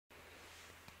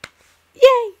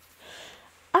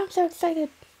so excited.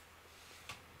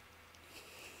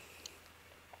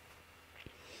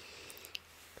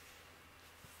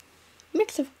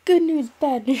 Mix of good news,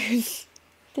 bad news.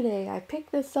 Today I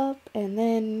picked this up and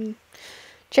then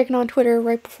checking on Twitter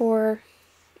right before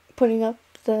putting up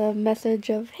the message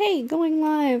of, hey, going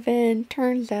live, and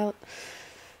turns out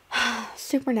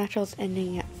Supernatural's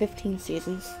ending at 15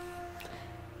 seasons.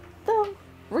 Though,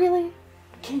 really,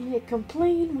 can you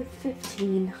complain with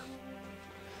 15?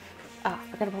 Ah,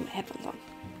 I forgot to put my headphones on.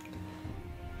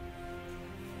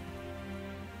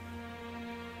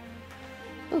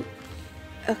 Ooh,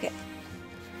 okay.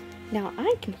 Now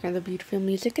I can hear the beautiful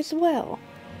music as well.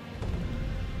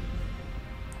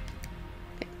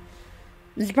 Okay.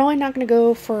 This is probably not going to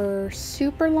go for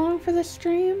super long for the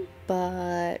stream,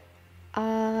 but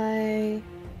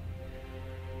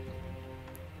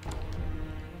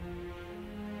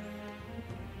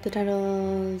the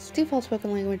title's default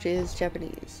spoken language is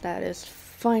Japanese. That is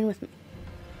fine with me.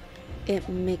 It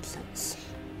makes sense.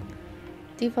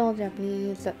 Default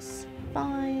Japanese, that's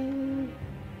fine.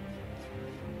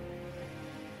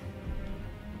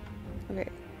 Okay.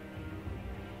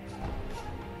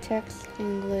 Text,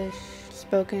 English,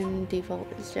 spoken, default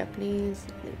is Japanese.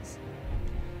 It's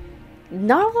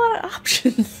not a lot of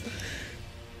options.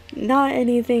 Not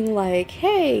anything like,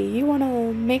 hey, you want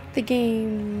to make the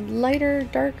game lighter,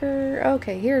 darker?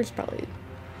 Okay, here's probably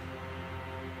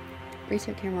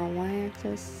reset camera on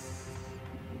y-axis.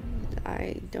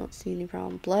 I don't see any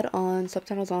problem. Blood on,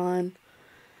 subtitles on,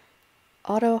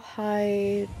 auto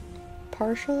hide,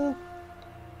 partial,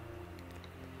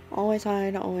 always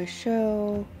hide, always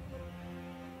show.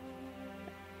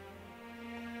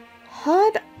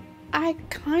 HUD, I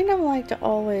kind of like to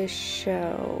always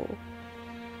show.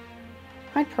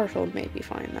 Hide partial may be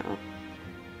fine though.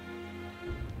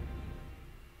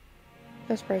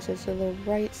 Those prices, so the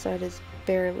right side is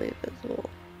barely visible.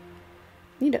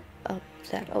 Need to up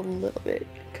that a little bit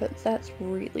because that's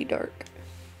really dark.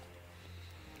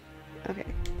 Okay,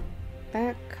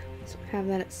 back. So have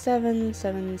that at 7,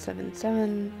 7, 7,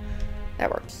 7.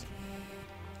 That works.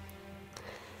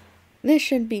 This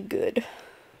should be good.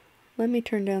 Let me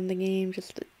turn down the game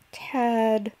just a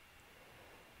tad.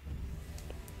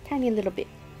 Tiny little bit.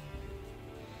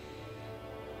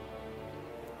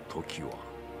 時は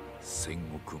戦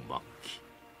国末期。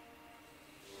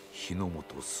火の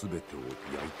元すべてを焼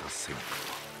いた戦火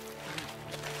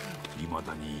はいま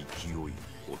だに勢い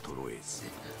衰えず、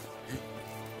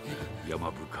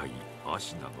山深いア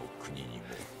シナの国に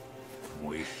も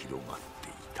燃え広がって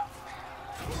いた。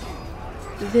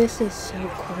This is so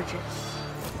gorgeous.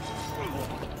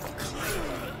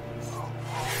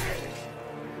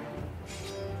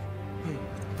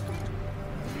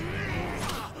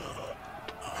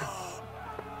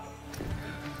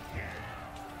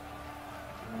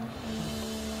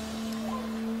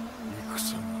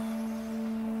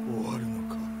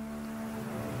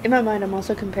 In my mind, I'm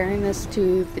also comparing this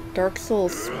to the Dark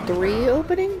Souls 3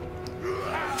 opening.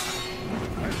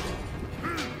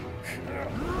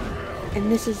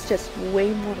 And this is just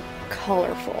way more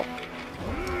colorful.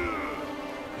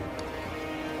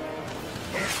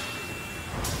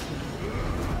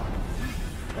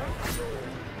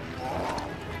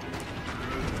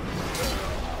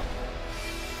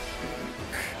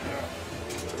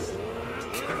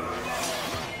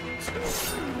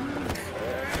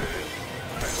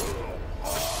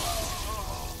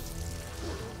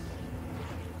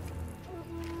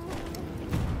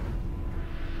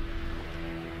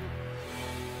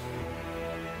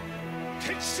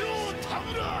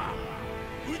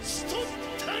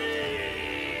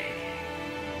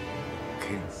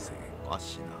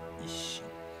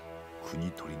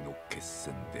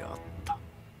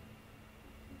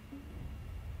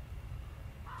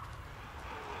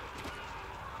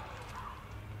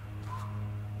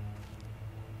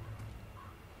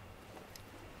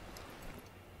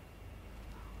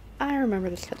 I remember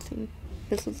this cutscene.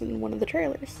 This was in one of the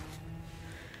trailers.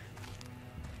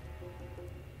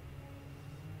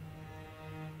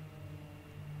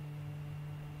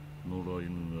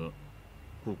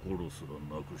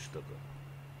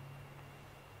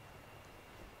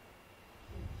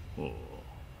 So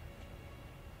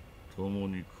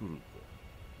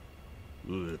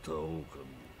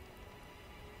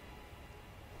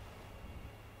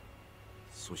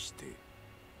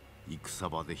戦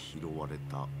場で拾われ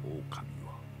た狼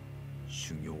は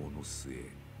修行の末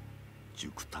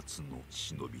熟達の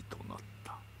忍びとなっ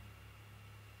た。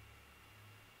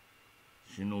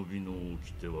忍びの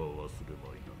掟は忘れ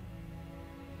まいな。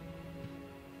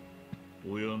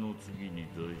親の次に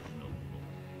大事なもの、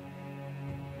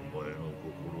お前の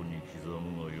心に刻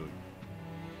むがよい。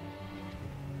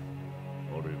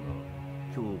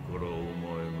からお前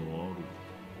のあるこ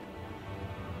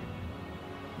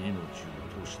と命を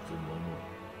賭して守る。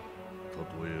たと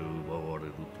え奪われ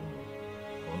るとも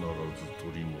必ず取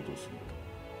り戻すのだ。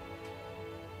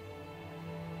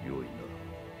よいな、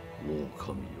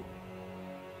狼よ。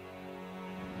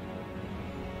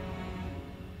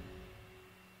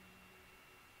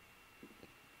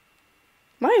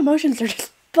My emotions are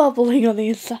just bubbling on the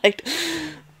inside.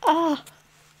 Ah.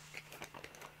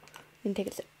 And take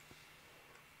a sip.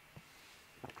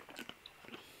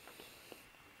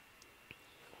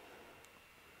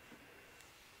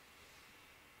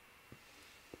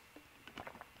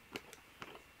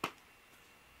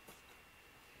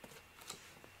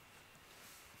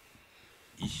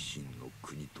 Isshinの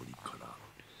国取りから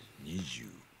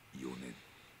24年。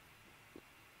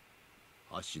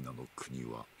アシナの国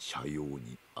は斜陽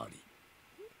にあり。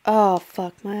Oh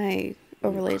fuck, my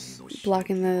overlays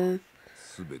blocking the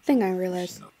thing I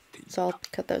realized. So I'll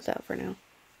cut those out for now.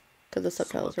 Because the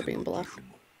subtitles are being blocked.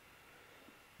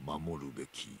 守るべ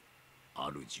き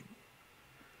主も。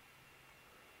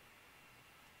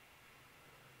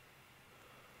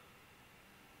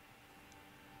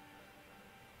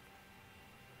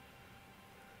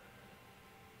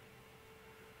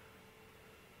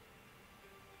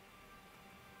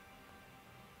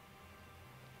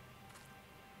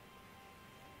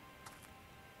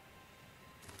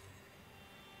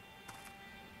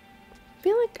I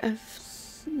feel like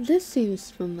this seems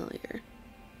familiar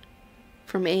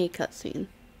from a cutscene,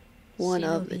 one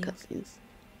of the cutscenes.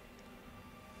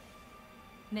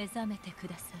 目覚めてく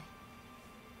ださい。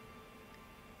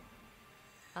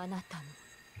あなたの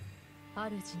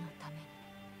主のために。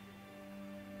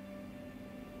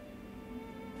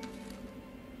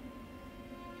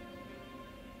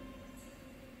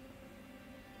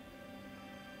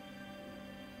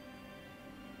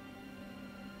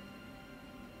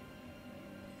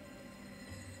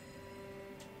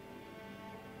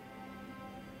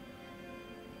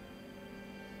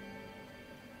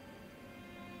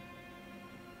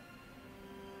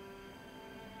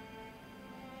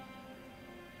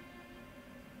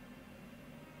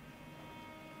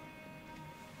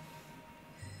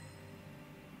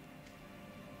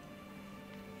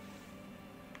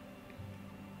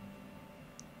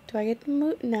Do I get the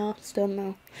move? No, still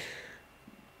no.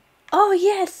 Oh,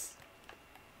 yes!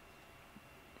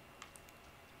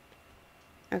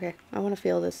 Okay, I want to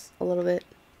feel this a little bit.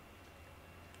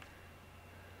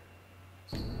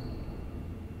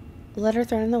 Letter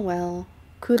thrown in the well.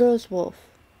 Kudo's wolf.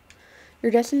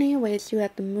 Your destiny awaits you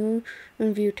at the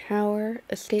Moonview Tower.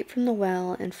 Escape from the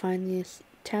well and find the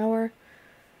tower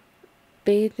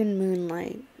bathed in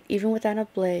moonlight. Even without a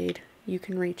blade, you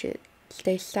can reach it.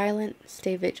 Stay silent,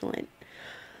 stay vigilant.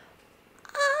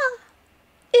 Ah!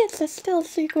 It's a stealth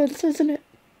sequence, isn't it?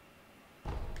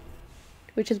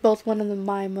 Which is both one of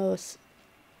my most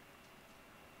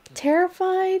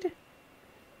terrified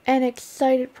and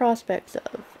excited prospects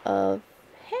of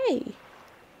hey,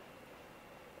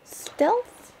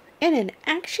 stealth in an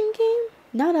action game?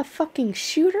 Not a fucking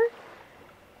shooter?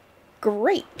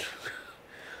 Great.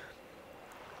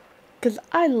 Because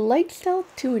I like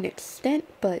stealth to an extent,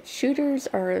 but shooters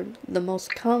are the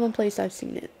most commonplace I've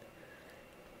seen it.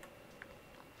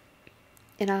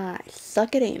 And I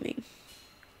suck at aiming.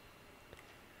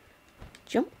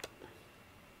 Jump.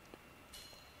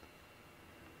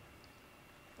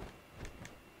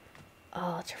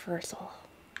 Oh, traversal.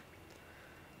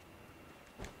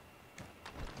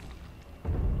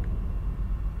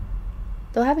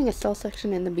 Though having a stealth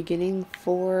section in the beginning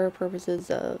for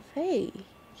purposes of, hey,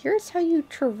 here's how you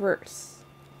traverse.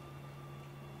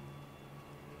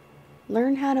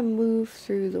 Learn how to move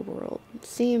through the world.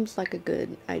 Seems like a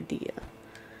good idea.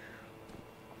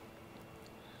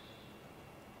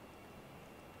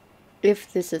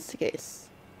 If this is the case.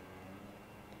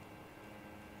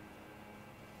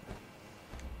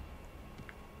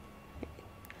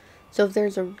 So if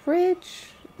there's a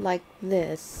ridge like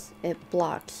this, it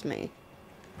blocks me.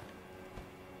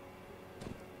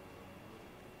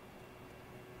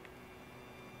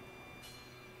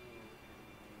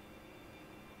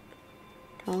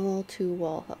 Tunnel to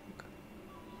wall hug.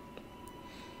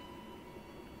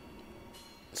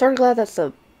 Sort of glad that's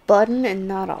a button and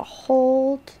not a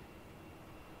hold.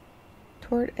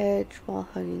 Toward edge while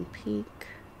hugging peak.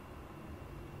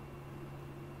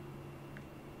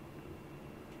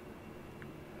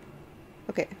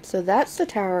 Okay, so that's the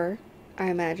tower, I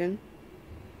imagine.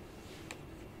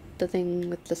 The thing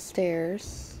with the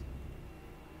stairs.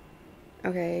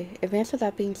 Okay, advance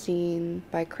without being seen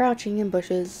by crouching in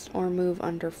bushes or move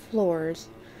under floors.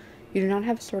 You do not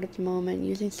have a sword at the moment.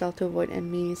 Using stealth to avoid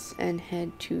enemies and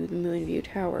head to the Moonview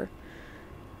Tower.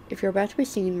 If you're about to be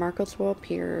seen, markers will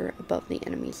appear above the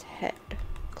enemy's head.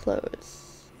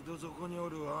 Close.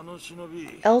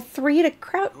 L3 to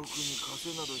crouch.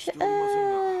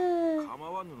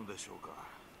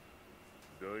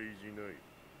 大事ない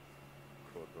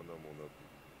刀もなく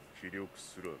気力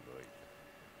すらない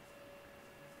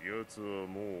奴は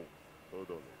もうただのふ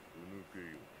ぬけよ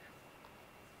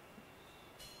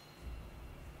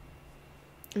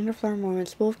Underfloor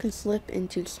moments. Wolf can slip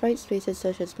into tight spaces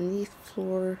such as beneath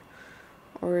floor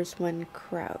or as when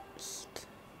crouched.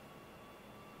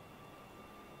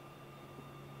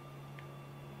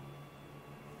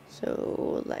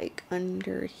 So, like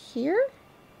under here?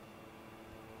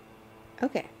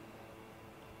 Okay.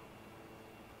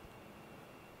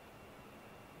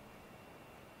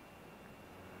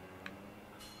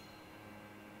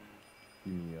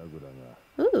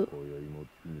 Ooh.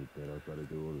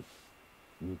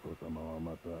 巫女様は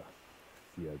また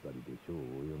月明かりで書をお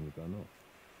読みかの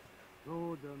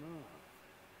そうじゃな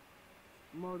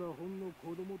まだほんの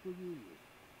子供というに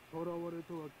囚われ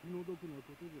とは気の毒な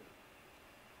ことじ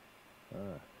ゃ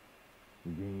ああ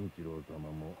源一郎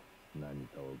様も何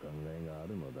かお考えがあ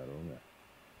るのだろうが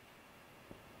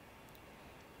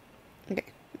Okay,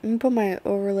 I'm gonna put my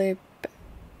overlay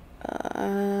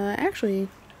actually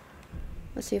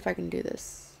let's see if I can do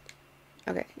this.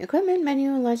 Okay, equipment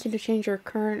menu allows you to change your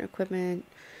current equipment.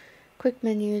 Quick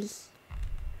menus.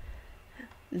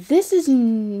 This is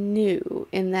new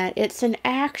in that it's an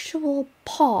actual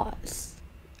pause.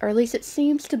 Or at least it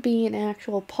seems to be an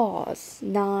actual pause.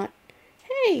 Not,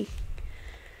 hey,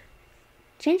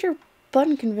 change your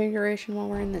button configuration while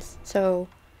we're in this. So,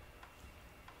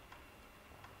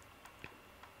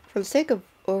 for the sake of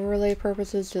overlay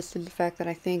purposes, just in the fact that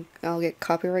I think I'll get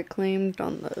copyright claimed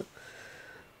on the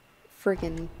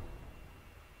friggin'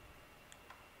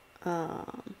 can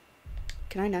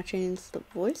I not change the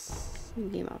voice?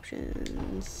 Game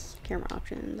options, camera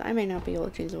options. I may not be able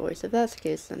to change the voice. If that's the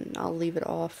case, then I'll leave it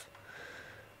off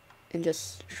and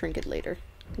just shrink it later.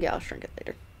 Yeah, I'll shrink it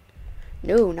later.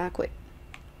 No, not quit.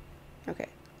 Okay.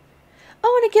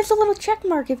 Oh, and it gives a little check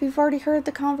mark if you've already heard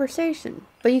the conversation,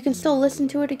 but you can still listen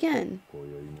to it again.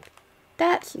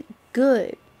 That's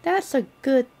good. That's a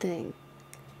good thing.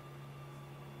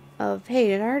 Of, hey,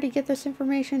 did I already get this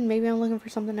information? Maybe I'm looking for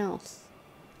something else.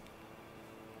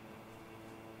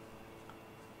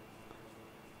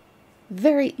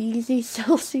 Very easy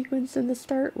cell sequence in the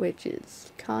start, which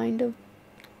is kind of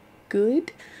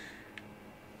good.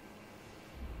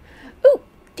 Ooh,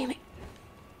 damn it.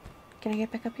 Can I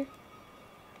get back up here?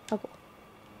 Oh, cool.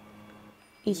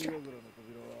 Easter egg.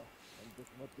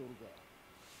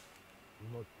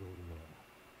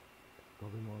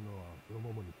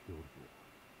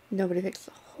 Nobody fixed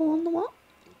the hole in the wall.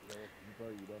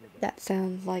 That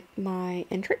sounds like my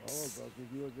entrance.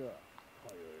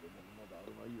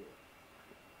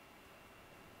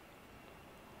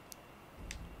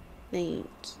 Thank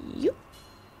you.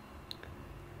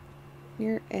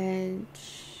 Near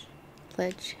edge,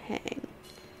 ledge, hang.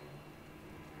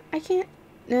 I can't.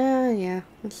 Yeah,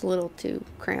 it's a little too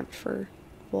cramped for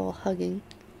wall hugging.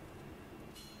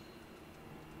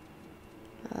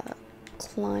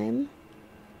 Climb.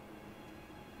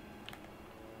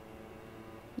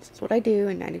 This is what I do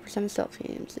in 90% of stealth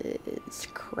games, is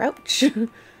crouch.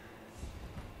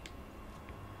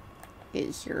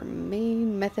 Is your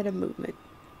main method of movement.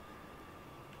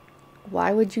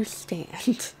 Why would you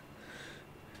stand?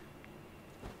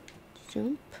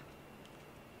 Jump.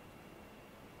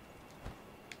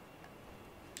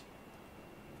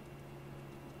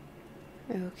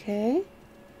 Okay.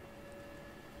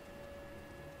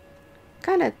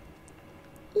 Kind of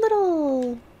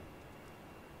little...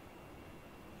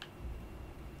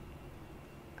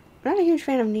 I'm not a huge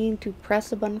fan of needing to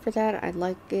press a button for that. I'd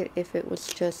like it if it was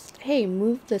just, hey,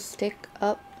 move the stick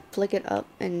up, flick it up,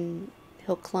 and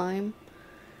he'll climb.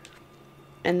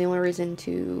 And the only reason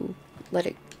to let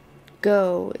it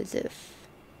go is if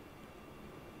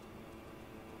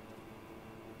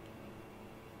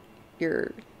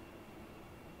you're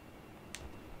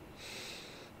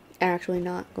actually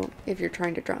not going, if you're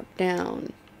trying to drop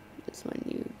down, is when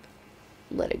you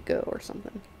let it go or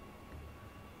something.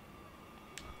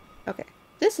 Okay,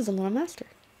 this is a little master.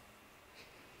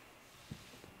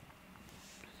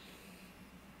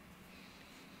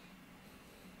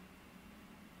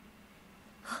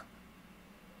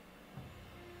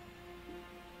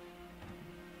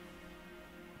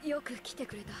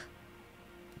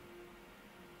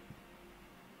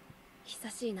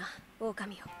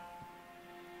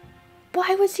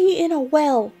 Why was he in a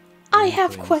well? I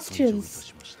have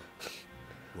questions.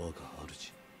 我が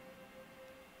主。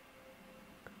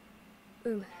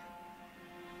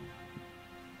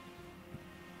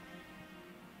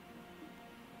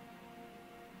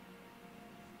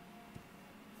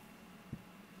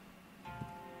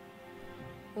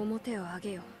表を上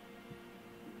げよ。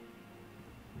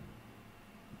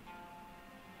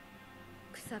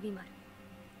くさび丸、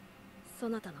そ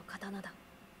なたの刀だ。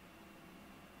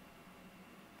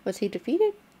Was he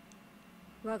defeated?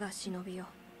 我が忍びよ。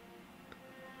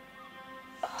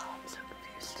Oh, I'm so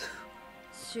confused.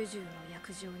 主従の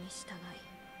約定に従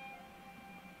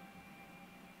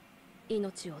い、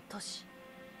命を賭し、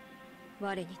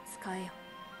我に仕えよ。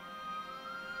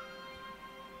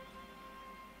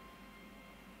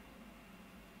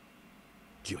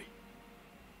御意。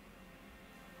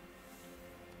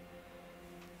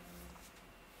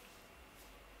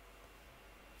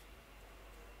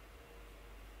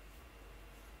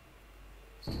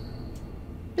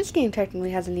This game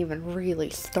technically hasn't even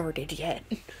really started yet.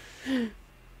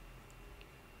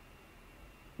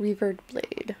 Revered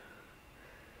Blade.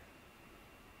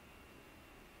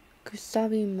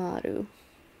 Kusabi Maru.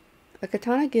 A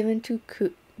katana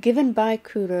given by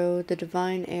Kuro, the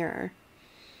divine heir.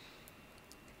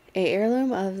 A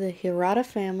heirloom of the Hirata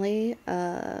family,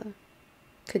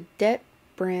 cadet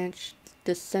branch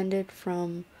descended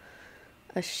from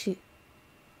Ashina?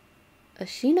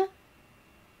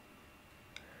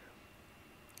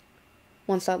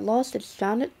 Once that lost, it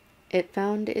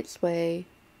found its way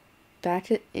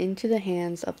back into the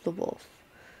hands of the wolf.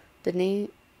 The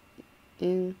name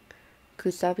in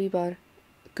Kusabi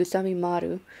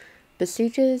Maru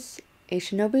beseeches a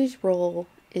shinobi's role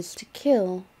is to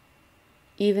kill.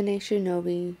 Even a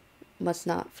shinobi must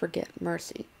not forget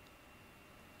mercy.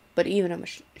 But even a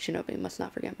shinobi must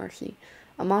not forget mercy.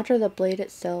 A mantra the blade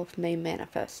itself may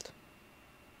manifest.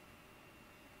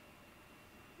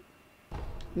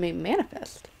 May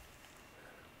manifest.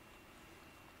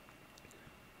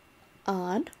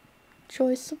 Odd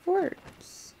choice of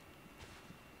words.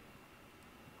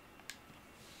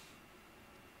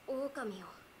 狼よ、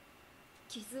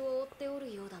傷を負ってお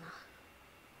るようだな。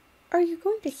Are you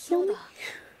going to heal そう me? だ。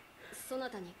そな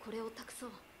たにこれを託そ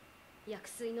う。薬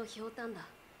水のひょうたんだ。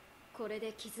これ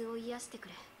で傷を癒してく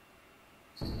れ。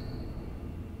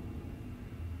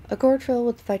A gourd filled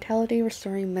with vitality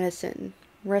restoring medicine.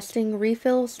 Resting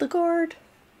refills the gourd.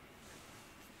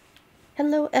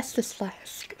 Hello, Estus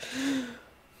Flask.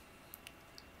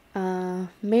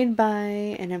 Made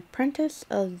by an apprentice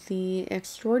of the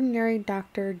extraordinary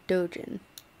Dr. Dojin.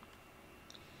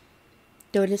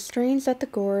 Though it is strange that the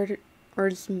gourd or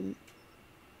its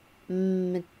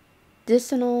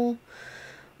medicinal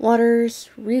waters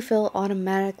refill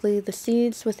automatically, the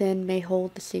seeds within may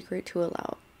hold the secret to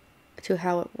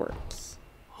how it works.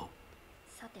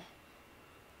 さて、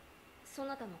そ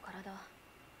なたの体、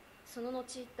その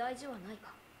後大事はない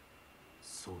か。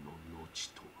その後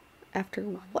と。After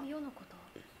あ what? の世のこ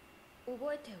と、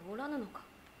覚えておらぬのか。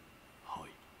はい。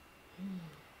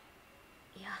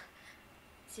いや、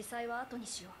司祭は後に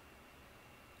しよ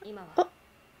う。今は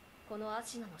このア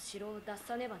シナの城を脱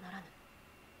さねばならぬ。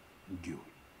御意。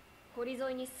堀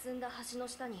沿いに進んだ橋の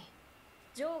下に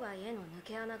場外への抜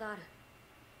け穴がある。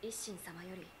一心様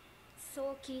より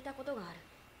そう聞いたことがある。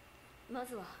ま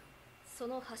ずはそ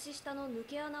の橋下の抜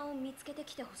け穴を見つけて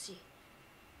きてほしい。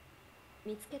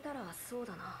見つけたらそう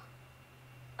だな。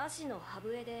足の歯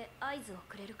笛で合図を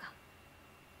くれるか。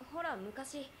ほら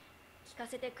昔聞か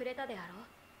せてくれたであろう。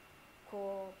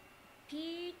こうピ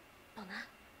ーッとな。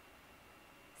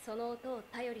その音を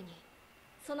頼りに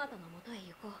そなたのもとへ行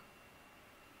こう。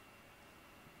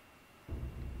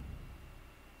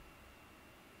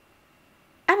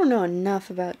I don't know enough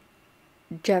about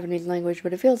Japanese language,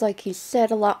 but it feels like he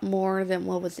said a lot more than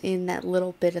what was in that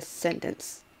little bit of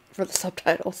sentence for the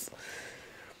subtitles.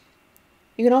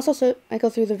 You can also cycle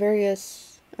through the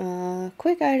various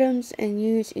quick items and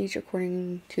use each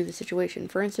according to the situation.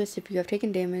 For instance, if you have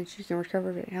taken damage, you can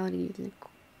recover vitality using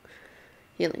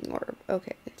healing orb.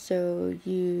 Okay, so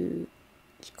you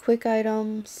quick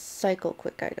items, cycle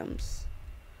quick items.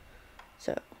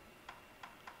 So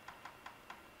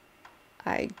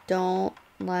I don't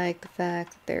like the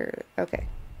fact that they're okay.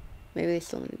 Maybe they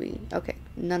still need to be okay.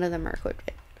 None of them are equipped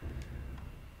yet.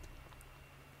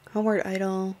 Homeward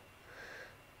idol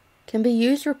can be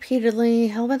used repeatedly.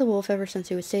 Held by the wolf ever since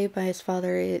he was saved by his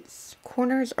father, its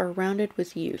corners are rounded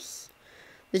with use.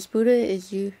 This Buddha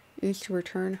is used to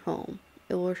return home.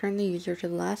 It will return the user to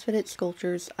the last fitted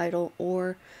sculpture's idol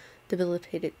or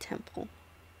debilitated temple.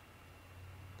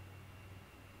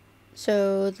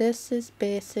 So this is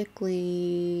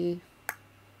basically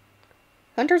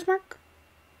Hunter's Mark?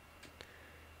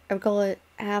 I would call it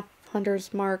half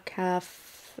Hunter's Mark,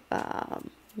 half,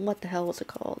 what the hell was it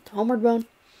called? Homeward Bone?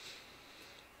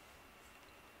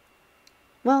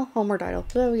 Well, Homeward Idol.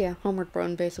 So yeah, Homeward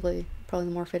Bone, basically. Probably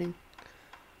the more fitting.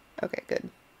 Okay, good.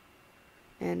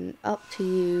 And up to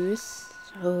use.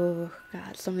 Oh,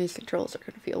 God, some of these controls are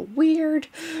going to feel weird.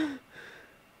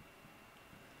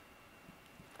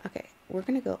 Okay, we're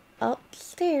going to go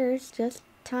upstairs just a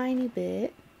tiny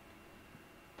bit.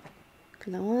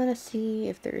 Because I want to see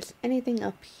if there's anything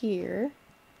up here.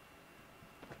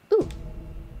 Ooh!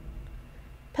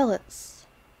 Pellets.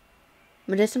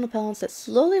 Medicinal pellets that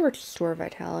slowly restore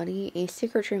vitality, a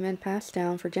secret treatment passed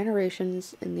down for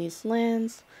generations in these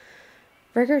lands.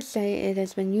 Records say it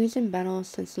has been used in battles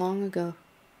since times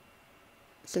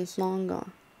long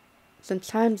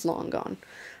gone,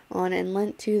 on and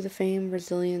lent to the famed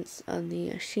resilience of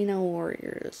the Ashina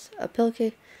warriors. A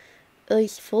pillcase at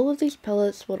least full of these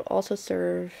pellets would also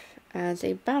serve as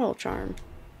a battle charm.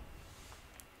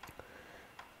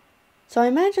 So I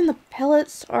imagine the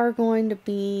pellets are going to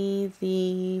be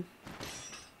the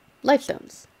life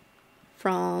stones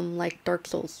from like Dark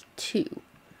Souls 2.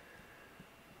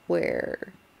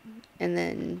 And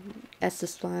then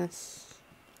Estus Blasts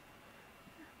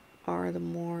are the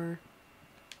more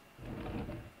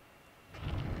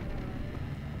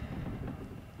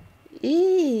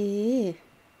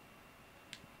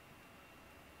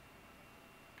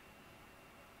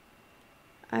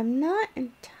I'm not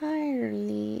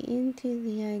entirely into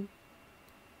the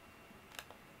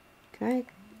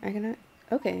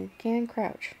okay, can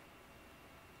crouch.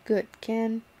 Good,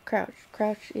 can crouch.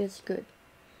 Crouch is good.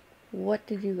 What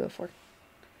did you go for?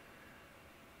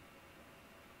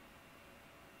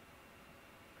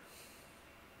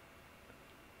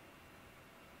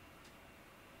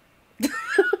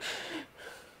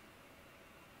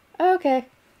 Okay.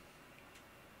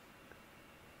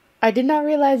 I did not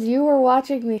realize you were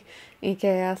watching me in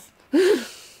chaos.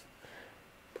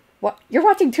 What? You're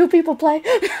watching two people play?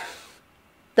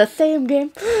 The same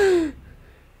game?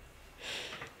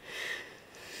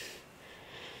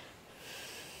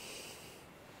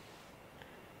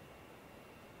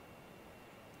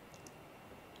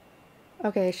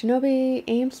 Okay, Shinobi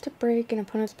aims to break an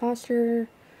opponent's posture.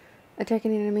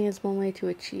 Attacking an enemy is one way to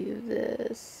achieve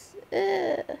this.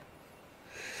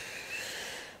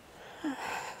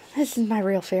 This is my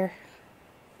real fear.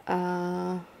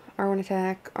 R1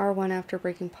 attack. R1 after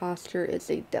breaking posture is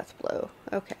a death blow.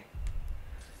 Okay.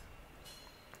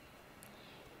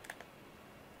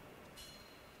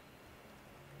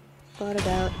 What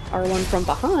about R1 from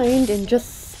behind and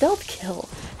just stealth kill?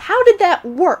 How did that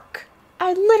work?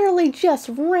 I literally just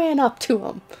ran up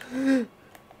to him.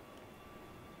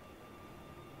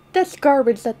 That's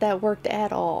garbage that worked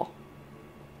at all.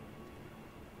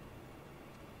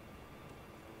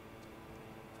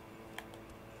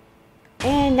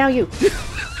 And now you.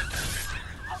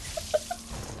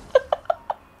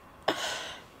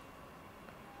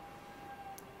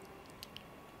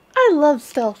 I love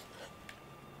stealth.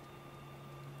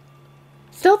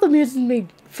 Stealth amuses me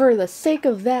for the sake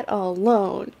of that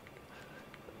alone.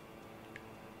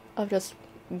 Of just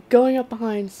going up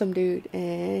behind some dude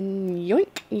and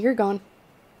yoink, you're gone.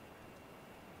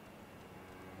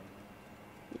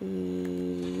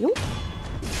 Yoink.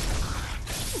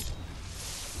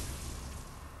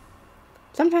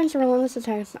 Sometimes relentless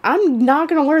attacks. I'm not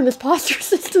gonna learn this posture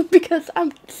system because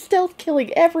I'm stealth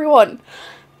killing everyone.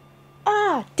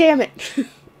 Ah, damn it.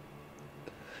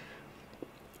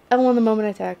 L1 the moment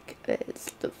attack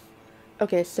is the...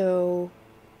 Okay, so...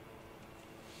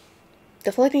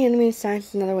 Deflecting enemies' attacks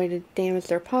is another way to damage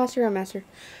their posture. A master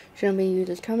Shinobi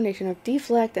uses a combination of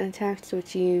deflect and attacks to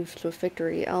achieve swift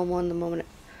victory. L1 the moment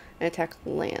an attack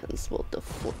lands will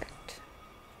deflect.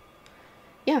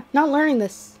 Yeah, not learning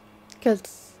this.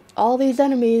 Because all these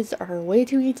enemies are way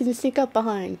too easy to sneak up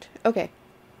behind. Okay.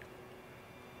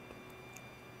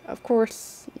 Of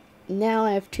course, now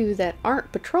I have two that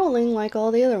aren't patrolling like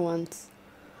all the other ones.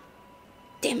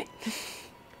 Damn it.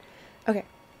 Okay.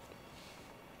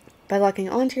 By locking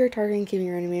onto your target and keeping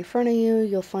your enemy in front of you,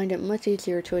 you'll find it much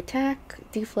easier to attack,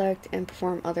 deflect, and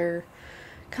perform other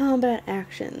combat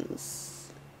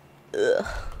actions. Ugh.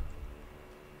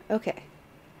 Okay.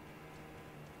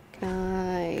 Can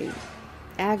I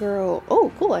aggro...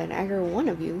 Oh, cool, I can aggro one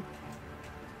of you.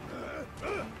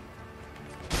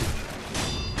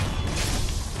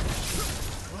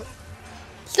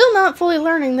 Still not fully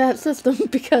learning that system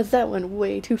because that went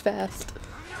way too fast.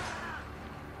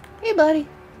 Hey, buddy.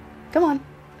 Come on.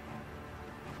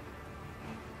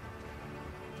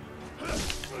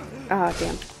 Ah,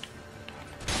 damn.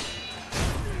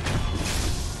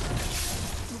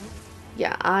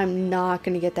 Yeah, I'm not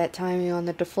gonna get that timing on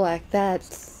the deflect.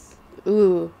 That's...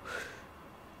 Ooh.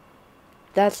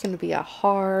 That's gonna be a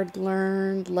hard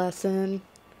learned lesson.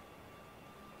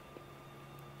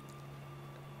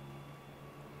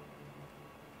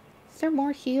 Is there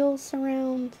more heals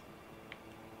around?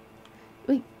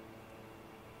 Wait.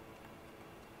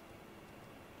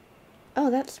 Oh,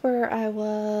 that's where I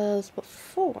was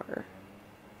before.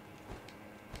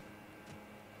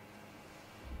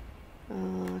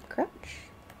 Crouch.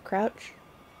 Crouch.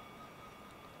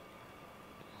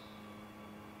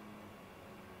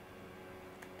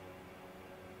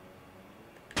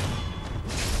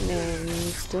 And then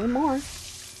still more.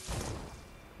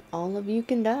 All of you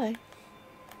can die.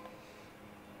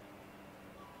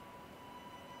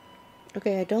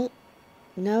 Okay, I don't...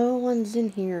 No one's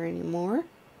in here anymore.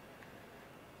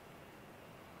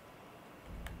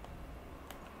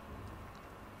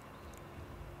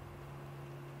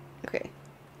 Okay.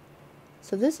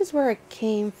 So this is where I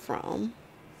came from.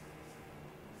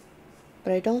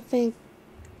 But I don't think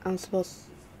I'm supposed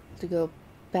to go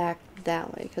back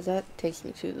that way, because that takes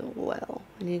me to the well.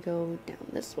 I need to go down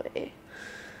this way.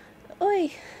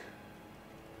 Oi!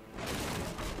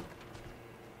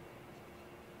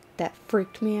 That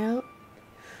freaked me out.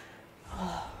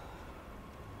 Oh.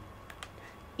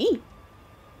 Eee!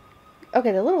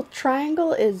 Okay, the little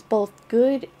triangle is both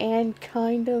good and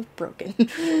kind of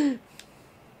broken.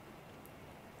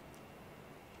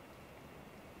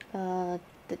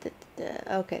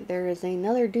 Okay, there is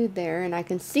another dude there, and I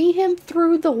can see him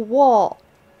through the wall.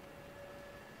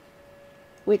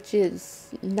 Which is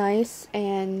nice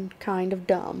and kind of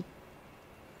dumb.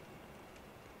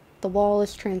 The wall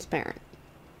is transparent.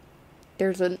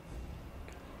 The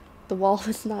wall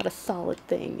is not a solid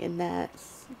thing, and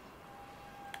that's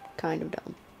kind of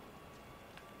dumb.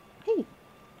 Hey,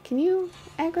 can you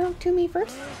aggro to me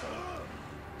first?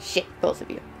 Shit, both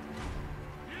of you.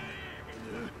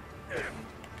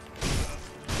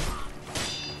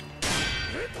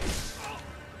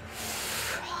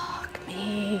 Fuck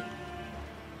me.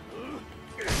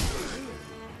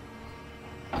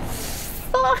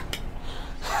 Fuck!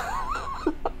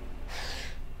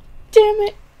 Damn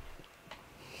it.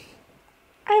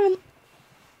 I haven't...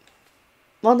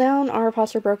 Well, down our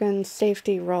posture broken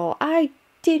safety roll. I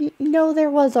didn't know there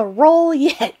was a roll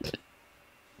yet.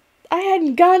 I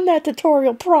hadn't gotten that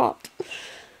tutorial prompt.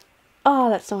 Oh,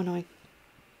 that's so annoying.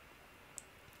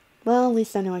 Well, at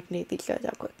least I know I can take these guys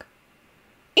out quick.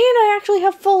 And I actually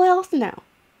have full health now.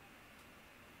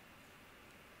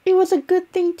 It was a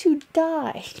good thing to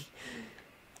die.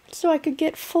 So I could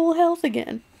get full health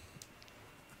again.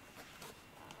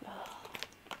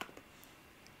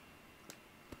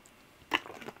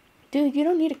 Dude, you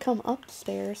don't need to come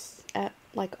upstairs at,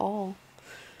 like, all.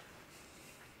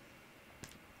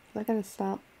 Am I gonna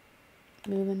stop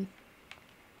moving?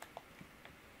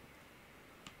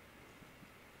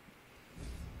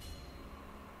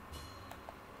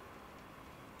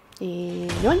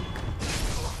 And yoink!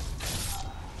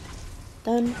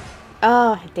 Done.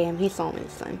 Oh, damn, he saw me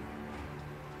this time.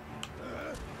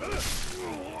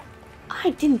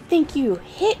 I didn't think you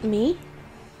hit me.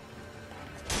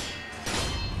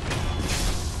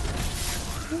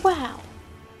 Wow.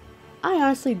 I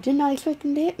honestly did not expect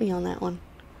him to hit me on that one.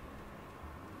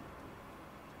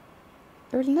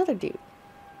 There was another dude.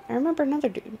 I remember another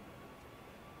dude.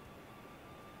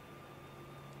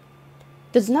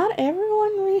 Does not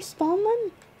everyone respawn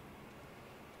then?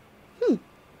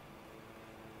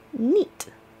 Neat.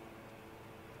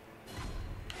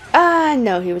 Ah,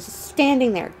 no, he was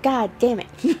standing there. God damn it.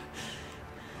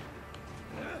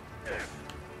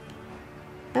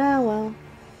 Ah, well.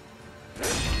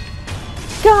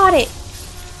 Got it!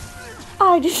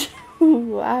 I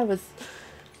was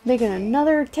making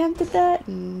another attempt at that,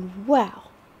 and wow.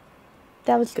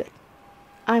 That was good.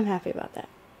 I'm happy about that.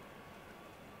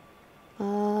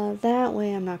 That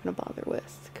way I'm not gonna bother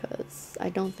with, because I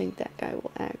don't think that guy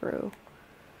will aggro.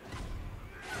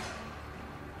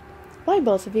 Why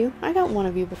both of you? I got one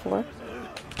of you before.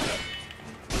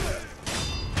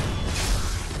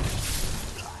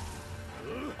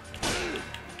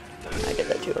 I did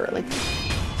that too early.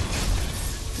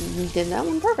 You did that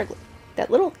one perfectly. That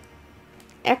little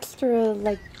extra,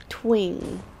 like,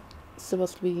 twing is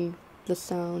supposed to be the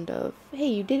sound of, hey,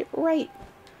 you did it right.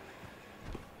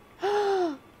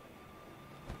 I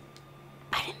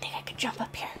didn't think I could jump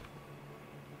up here.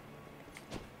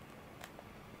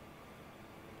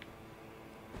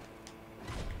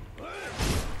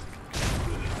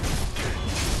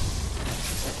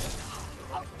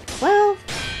 Well,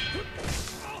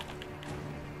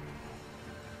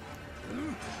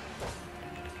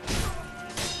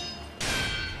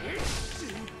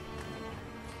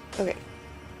 Okay.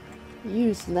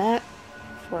 Use that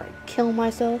before I kill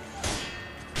myself.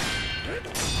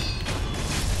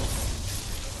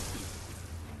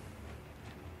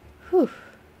 Whew.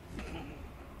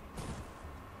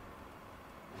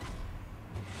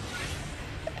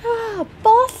 Ah,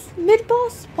 boss?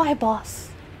 Mid-boss? Why boss?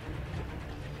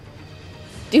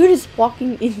 Dude is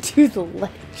walking into the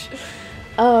ledge.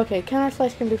 Oh, okay. Counter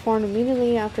slice can be formed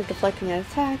immediately after deflecting an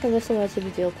attack, and this allows you to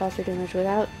deal positive damage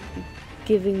without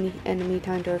giving the enemy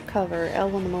time to recover.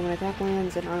 L1 the moment attack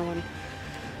lands, and R1.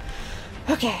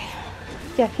 Okay.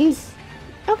 Yeah, he's...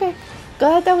 Okay.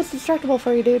 Glad that was destructible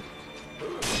for you, dude.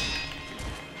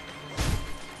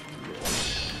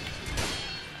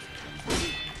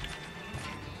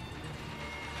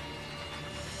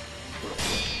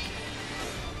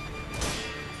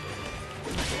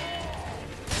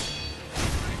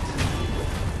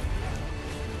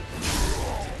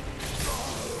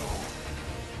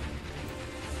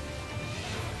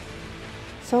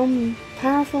 Some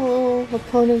powerful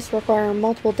opponents require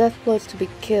multiple death blows to be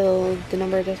killed. The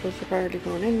number of death blows required to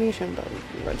kill an enemy shown by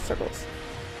red circles.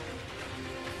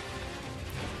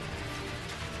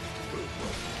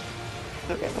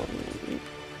 Okay, hold on.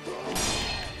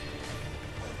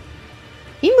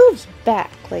 He moves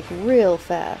back, like, real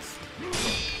fast.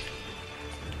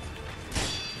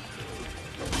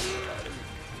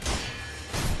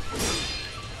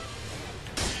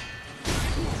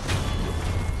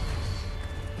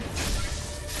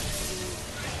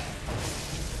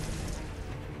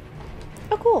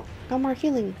 Oh, cool. Got more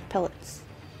healing pellets.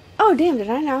 Oh, damn, did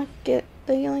I not get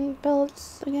the healing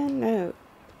pellets again? No.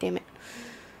 Damn it.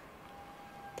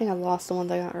 I think I lost the ones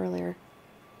I got earlier.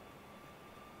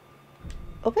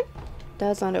 Open?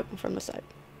 That's not open from the side.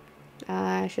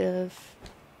 I should have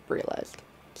realized.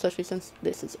 Especially since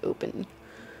this is open.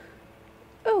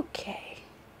 Okay.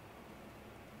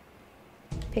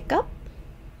 Pick up.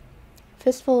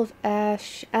 Fistful of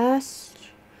ash. Ash.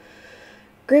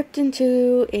 Gripped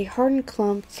into a hardened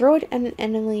clump. Throw it at an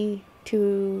enemy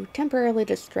to temporarily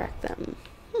distract them.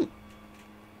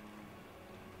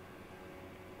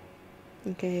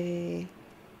 Okay.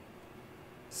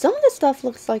 Some of the stuff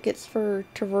looks like it's for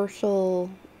traversal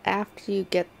after you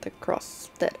get the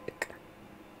prosthetic.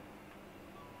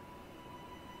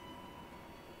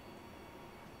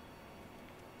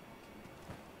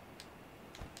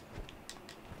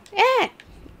 Eh!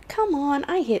 Come on,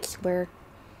 I hit square.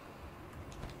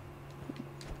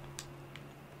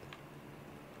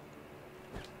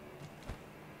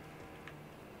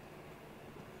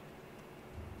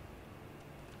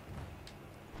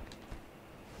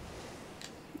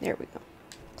 There we go.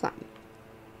 Climb.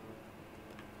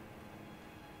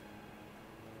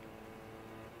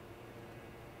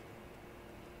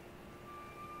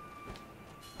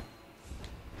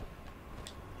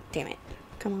 Damn it.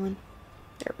 Come on.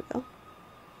 There we go.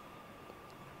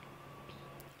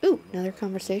 Ooh, another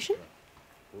conversation?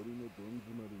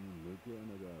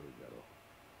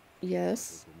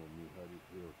 Yes.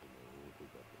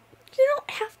 You don't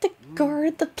have to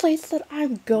guard the place that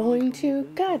I'm going to.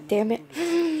 God damn it.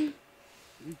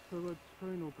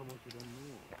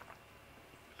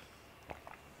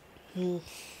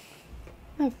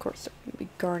 Of course I'm going to be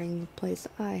guarding the place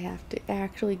I have to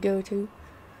actually go to.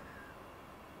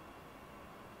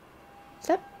 Is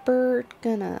that bird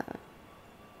gonna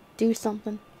do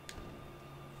something?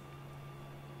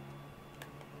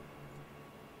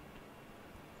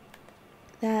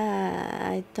 That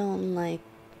I don't like.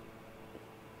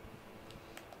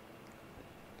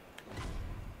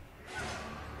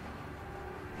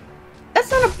 That's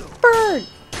not a bird!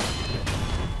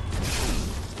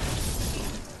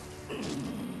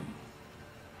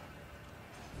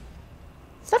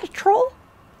 Is that a troll?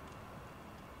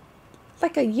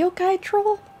 Like a yokai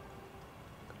troll?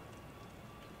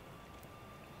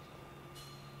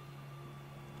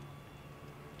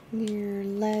 Near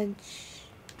ledge.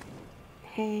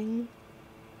 Hang.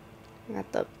 I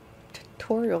got the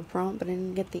tutorial prompt, but I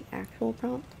didn't get the actual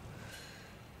prompt.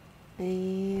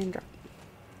 And drop.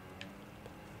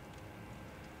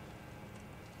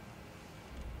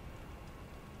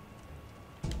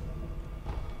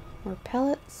 More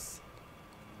pellets.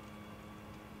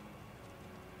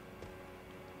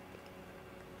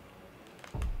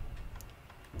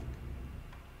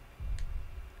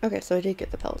 Okay, so I did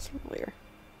get the pellets from earlier.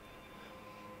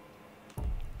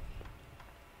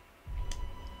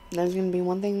 There's gonna be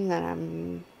one thing that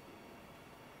I'm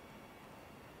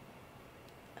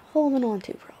holding on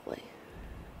to, probably.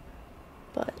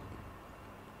 But...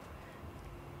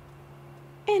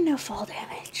 and no fall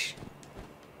damage.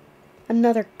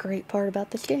 Another great part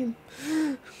about this game.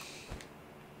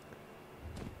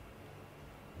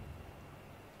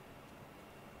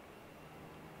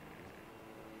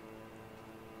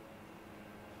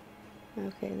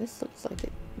 Okay, this looks like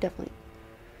it. Definitely.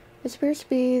 This appears to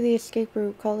be the escape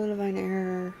route. Call the divine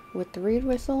error with the reed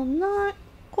whistle. Not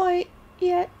quite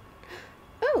yet.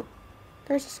 Oh,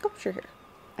 there's a sculpture here.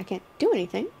 I can't do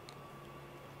anything.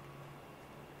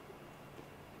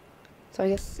 So I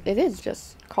guess it is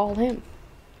just call him.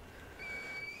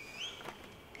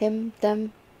 Him,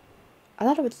 them. I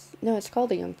thought it was... No, it's called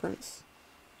the Young Prince.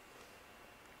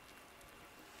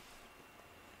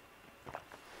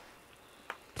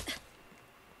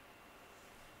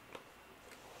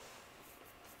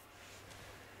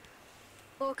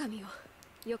狼を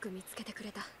よく見つけてく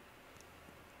れた。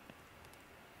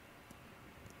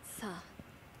さあ、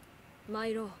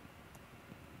参ろう。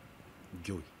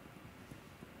御意。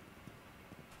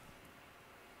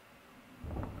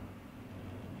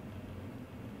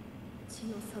血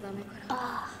の定めか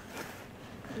ら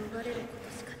逃れるこ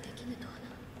としかできぬとはな。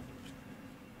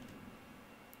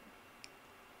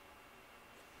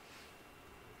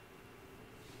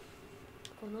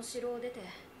この城を出て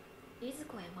いず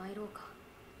こへ参ろうか。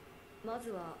ま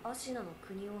ずはアシナの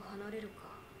国を離れるか、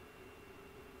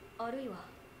あるいは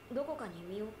どこかに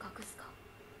身を隠すか。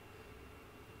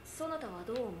そなたは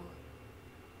どう思う？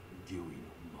御意の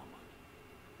まま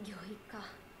御意か。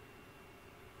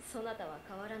そなたは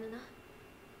変わらぬな。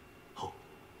はっ。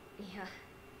いや、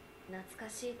懐か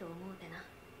しいと思うてな。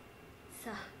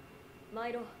さあ、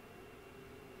参ろう。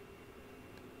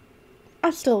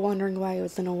I'm still wondering why he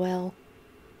was in a well.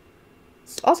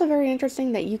 It's also very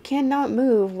interesting that you cannot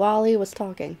move while he was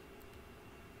talking.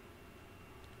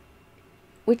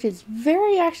 Which is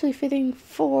very actually fitting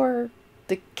for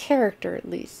the character, at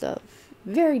least, of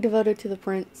very devoted to the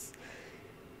prince.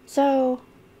 So,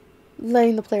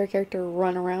 letting the player character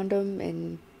run around him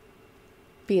and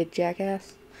be a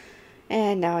jackass.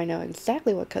 And now I know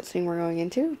exactly what cutscene we're going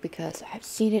into, because I've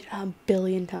seen it a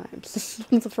billion times. This is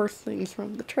one of the first things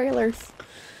from the trailers.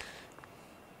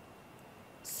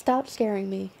 Stop scaring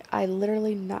me. I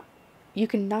literally not... You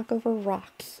can knock over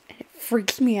rocks, and it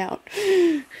freaks me out.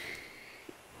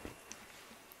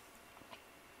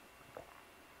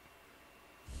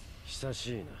 久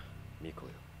しいな、巫女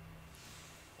よ。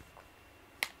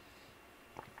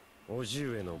叔父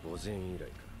上の墓前以来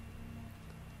か。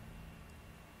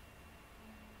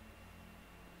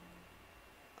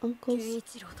Uncle 健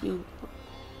一郎殿、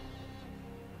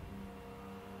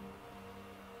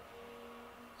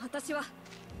 私は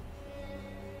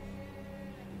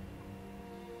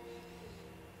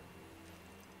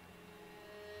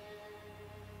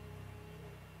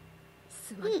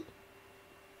すまん。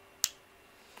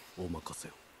お任せ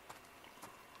を。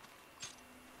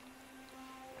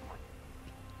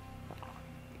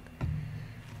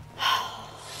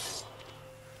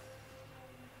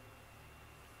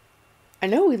I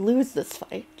know we lose this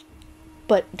fight,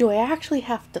 but do I actually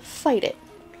have to fight it?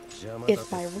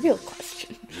 Is my real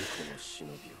question. 巫女の忍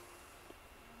びを。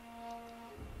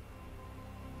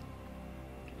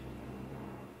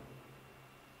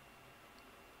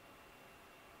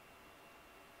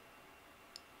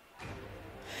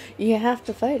You have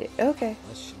to fight it. Okay.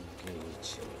 足の健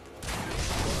一郎。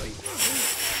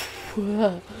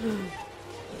 Whoa.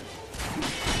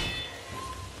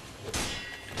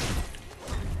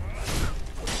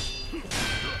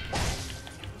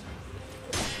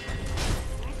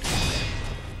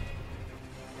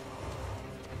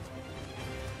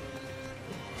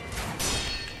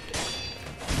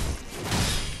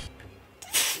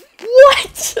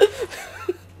 What?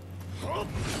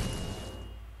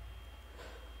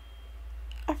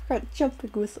 I forgot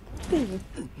jumping was a thing.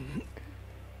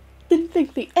 Didn't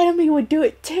think the enemy would do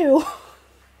it too.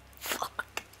 Fuck.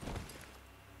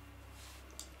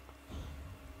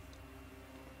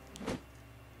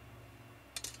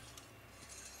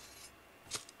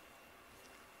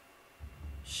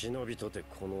 忍びとて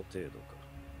この程度か。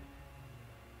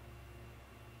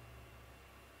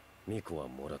巫女は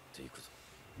もらっていくぞ。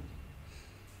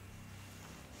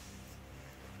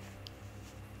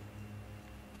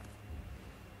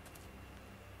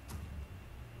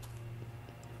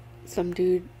Some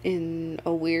dude in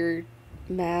a weird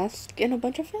mask and a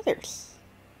bunch of feathers.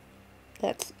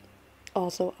 That's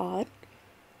also odd.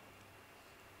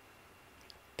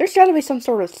 There's gotta be some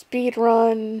sort of speed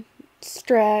run,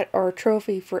 strat, or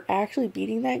trophy for actually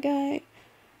beating that guy.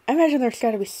 I imagine there's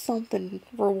gotta be something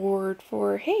reward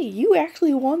for, hey, you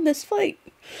actually won this fight.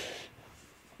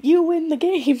 You win the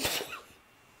game.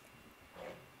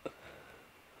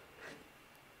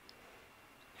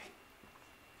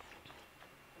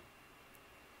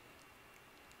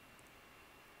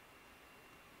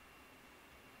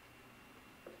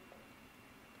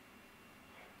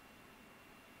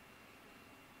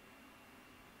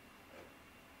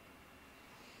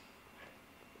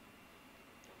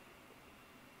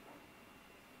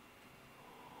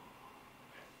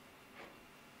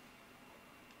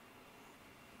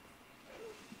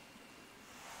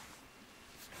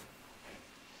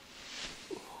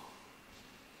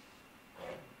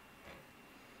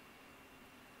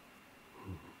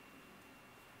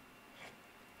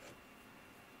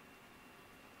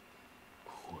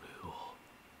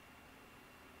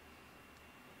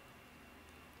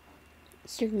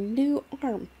 It's your new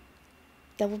arm.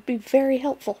 That would be very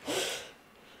helpful.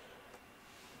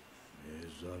 目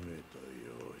覚めた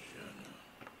ようじゃな。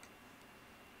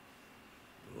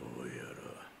どうやら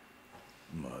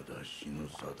まだ死の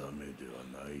定めでは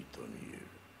ないと見える。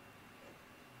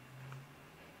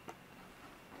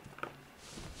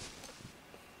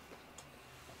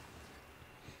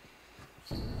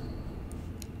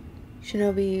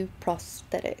Shinobi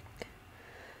prosthetic.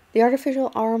 The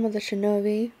artificial arm of the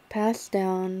shinobi passed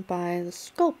down by the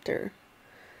sculptor.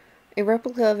 A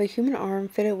replica of a human arm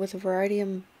fitted with a variety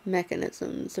of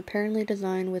mechanisms, apparently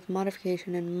designed with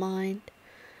modification in mind.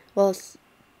 While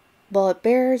it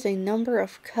bears a number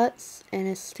of cuts and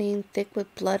is stained thick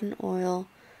with blood and oil,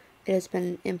 it has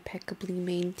been impeccably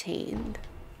maintained.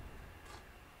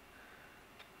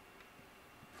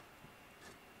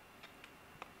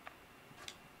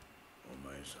 お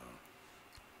前さん、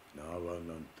名は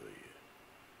何と言え。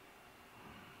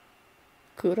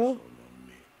 Kuro? その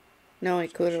目、 No,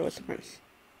 Kuro was first.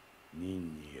 忍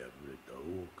に敗れた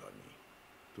狼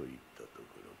といったと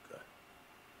ころか。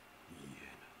いい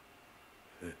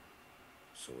え。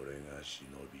それが忍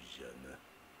びじゃな。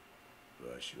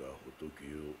わしは仏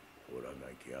を掘ら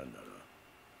なきゃなら。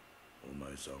お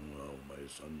前さんはお前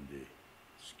さんで好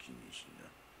きにしな。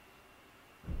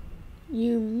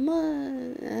 You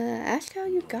must ask how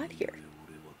you got here. 俺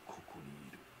はここに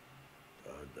いる。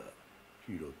ただ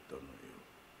拾ったのよ。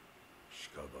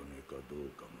屍かどう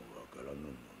かもわからぬ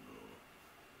もの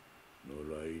を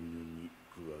野良犬に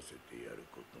食わせてやる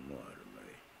こともあるま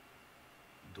い。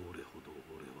どれほど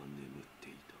俺は眠って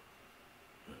いた。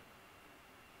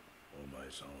お前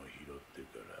さんを拾って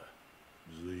から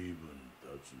ずいぶん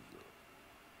経つぞ。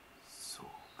そう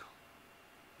か。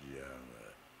じゃが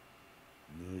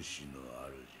主の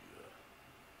主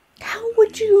が How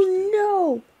would you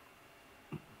know?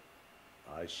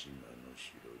 アシナの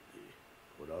城で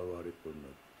囚われとな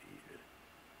っている。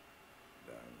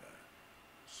だが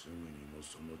すぐにも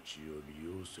その血を利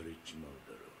用されちまう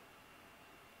だろ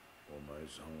う。お前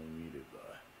さんを見れ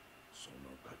ばその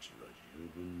価値は十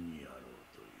分にあろう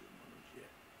というものじ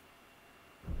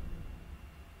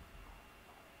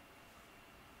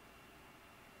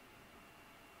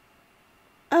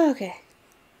ゃ。 Okay.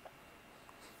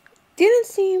 Didn't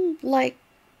seem like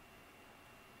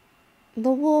the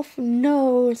wolf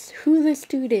knows who this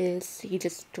dude is. He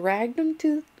just dragged him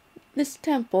to this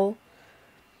temple.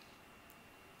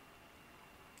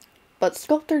 But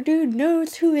Sculptor Dude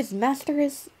knows who his master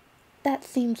is. That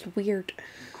seems weird.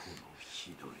 この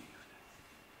ひどい腕。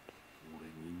俺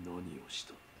に何をし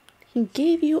た。 He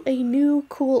gave you a new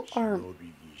cool 忍 arm.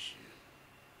 び義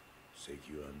手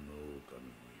関湾の狼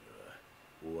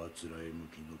にはおあつらえ向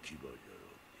きの牙じゃろう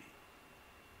て。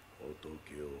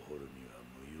仏を掘るには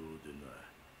無用でな。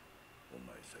お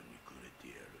前さんにくれて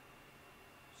やる。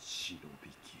忍び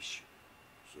義手。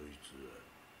そいつは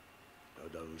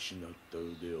ただ失った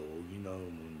腕を補うも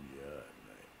んじゃ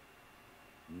ない。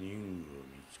任具を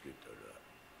見つけたら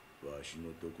わし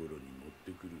のところに持っ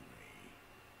てくるがいい。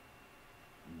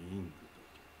任具だ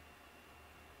と。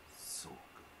そう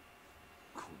か。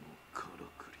このから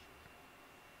くり。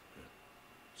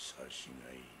察し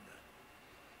がいいな。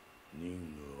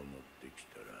任具を持ってき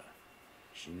たら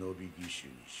忍び義手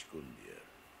に仕込んでやる。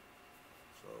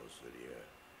そうすりゃ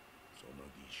その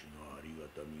義手のありが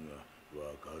たみが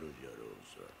わかるじゃろう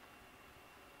さ。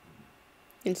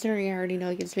 Considering I already know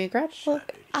he gives me a grab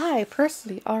look, I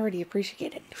personally already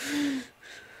appreciate it.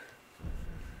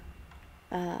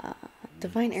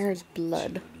 Divine Heir's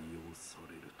blood. 利用さ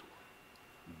れるとは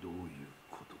どういう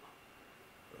ことだ。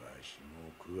わし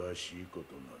も詳しいこ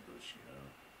となど知らん。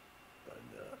た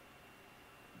だ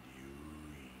流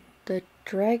院 The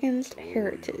Dragon's と呼ば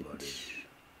れる Heritage.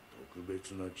 特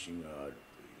別な血があると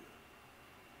いう。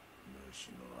主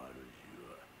の主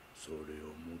はそれを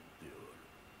持っておる。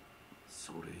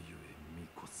それゆえ巫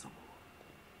女様は。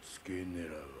付け狙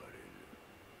わ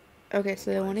れる。 Okay,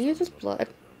 so they want to use his blood.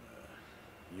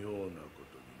 妙なこ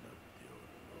とになっておる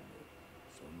のも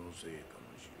そのせいか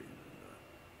もしれぬな。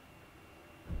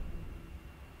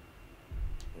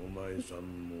お前さん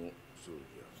もそう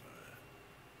じゃが、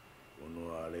こ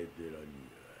の荒れ寺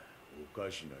にはお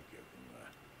かしな客が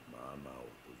まあまあ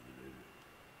訪れ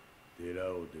る。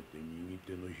寺を出て右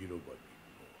手の広場に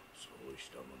もそうし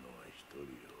た者が一人お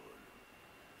る。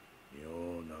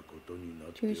妙なことになっ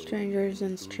てお Two る。 strangers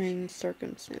in strange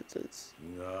circumstances.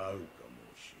 気が合うかも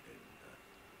しれんな。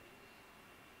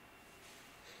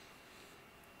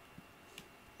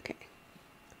 Okay.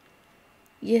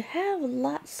 You have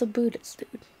lots of Buddhists, dude.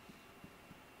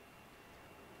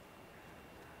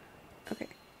 Okay.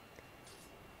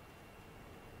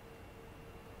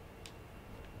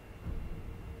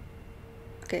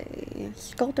 Okay,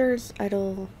 Sculptor's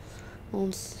Idol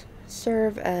will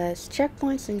serve as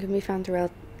checkpoints and can be found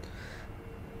throughout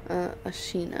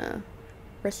Ashina.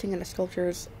 Resting in a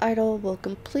sculptor's idol will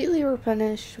completely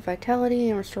replenish vitality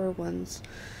and restore one's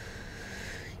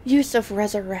use of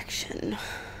resurrection.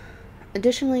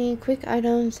 Additionally, quick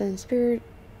items and spirit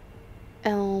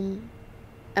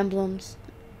emblems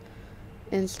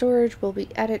in storage will be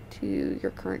added to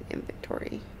your current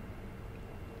inventory.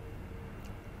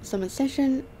 Some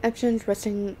ascension options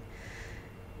resting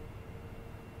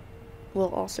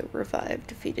will also revive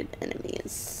defeated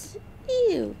enemies.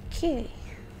 Okay.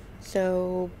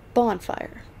 So,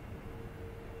 bonfire.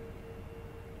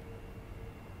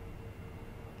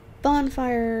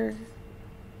 Bonfire.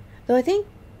 Though I think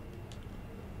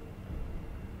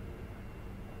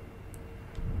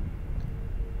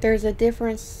there's a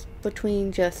difference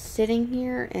between just sitting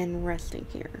here and resting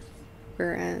here.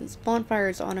 Whereas bonfire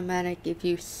is automatic. If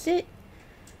you sit,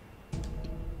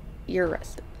 you're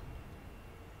rested.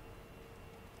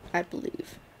 I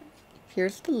believe.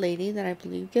 Here's the lady that I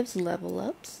believe gives level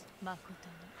ups.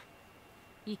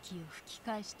 息を吹き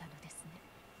返したのですね。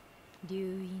流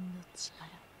因の力。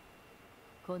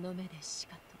この目でし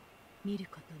かと見る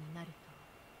ことになると。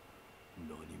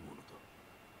何者だ。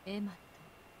エマと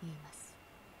言います。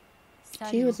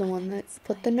She was the one that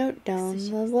put the note down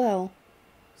as well.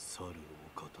 猿を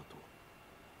方と。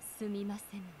すみま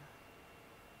せぬ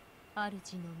が、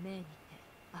主の命にて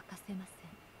明かせません。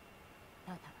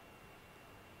ただ、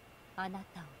あな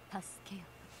たを助けよと、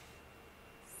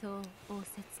そう仰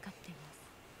せつかっていま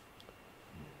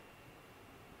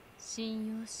す。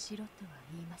信用しろとは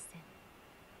言いません。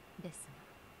です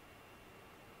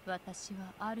が、私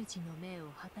は主の命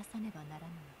を果たさねばなら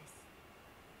ぬのです。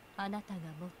あなたが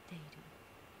持っている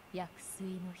薬水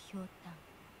のひょうたん、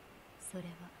それは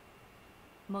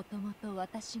もともと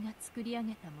私が作り上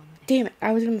げたものです。 Damn it,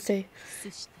 I was gonna say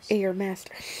your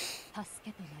master. 助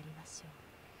けとなりましょう。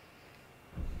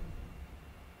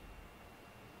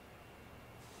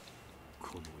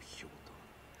このひょうた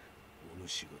ん、お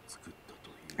主が作ったと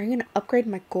いう。Are you gonna upgrade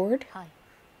my gourd? はい。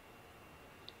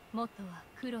元は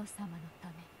九郎様のた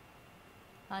め、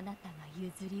あなたが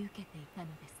譲り受けていたの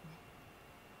ですね。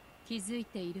気づい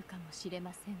ているかもしれ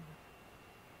ませんが、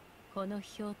この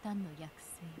ひょうたんの薬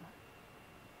水は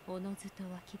おのずと湧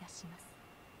き出します。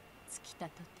尽きた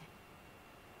とて、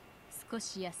少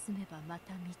し休めばま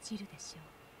た満ちるでしょ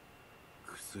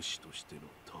う。薬師としての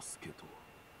助けとは。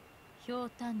ひょう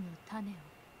たんの種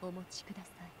をお持ちくださ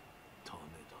い。種だ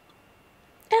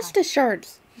と。Estus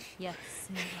shards. 薬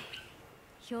水は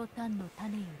ひょうたんの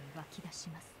種より湧き出し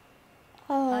ます。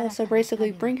Oh, so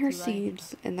basically bring her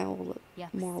seeds and that will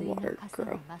let more water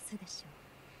grow.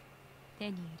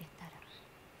 手に入れたら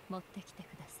持ってきて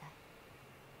くださ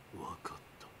い。わかっ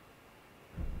た。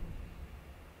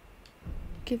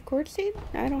Give gourd seed?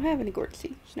 I don't have any gourd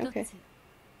seed. Okay.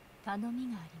 頼み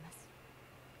があります。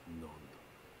なんだ。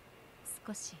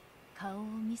少し顔を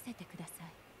見せてください。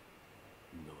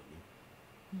何？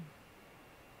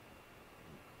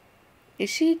 Is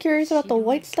she curious about the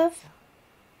white stuff?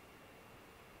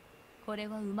 これ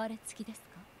は生まれつきです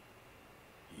か？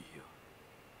いや。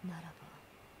ならば、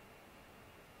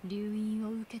流因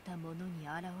を受けた者に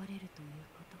現れるという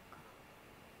ことか。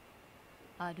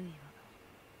あるいは、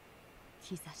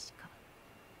兆しか。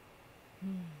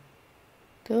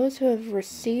Those who have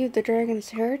received the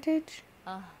dragon's heritage?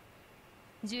 ああ、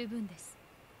十分です。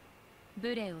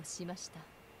無礼をしました。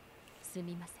す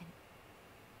みません。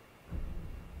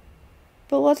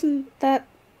But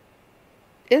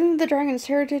isn't the dragon's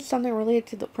heritage something related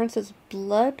to the prince's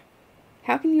blood?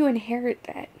 How can you inherit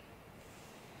that?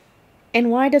 And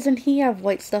why doesn't he have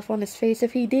white stuff on his face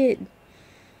if he did?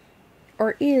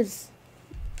 Or is?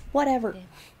 Whatever.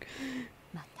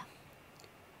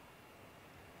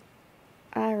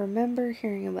 I remember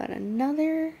hearing about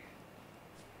another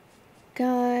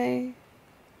guy.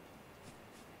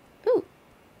 Ooh.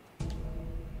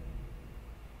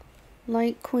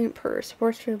 Light coin purse.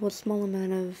 Horse filled with small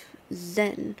amount of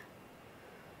zen.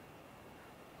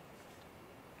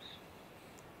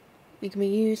 It can be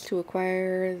used to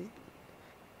acquire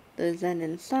the zen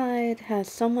inside. Has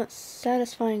somewhat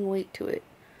satisfying weight to it.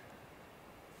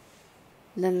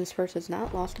 Then this purse is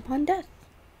not lost upon death.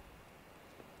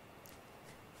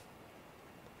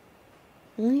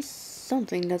 At least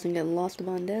something doesn't get lost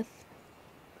upon death.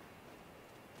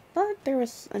 But there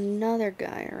was another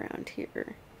guy around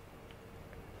here.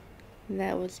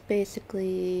 That was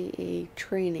basically a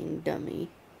training dummy.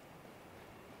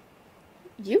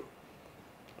 You?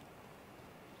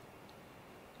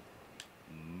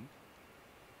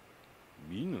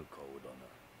 見ぬ顔だな。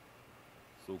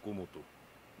そこもと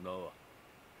名は。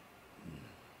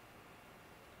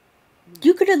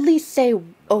You could at least say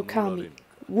Okami.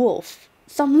 Wolf.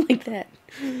 Something like that.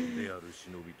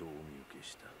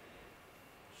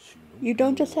 You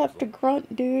don't just have to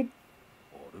grunt, dude.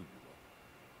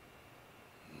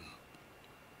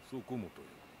 そこもとよ。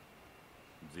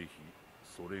ぜひ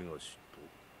それがし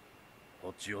と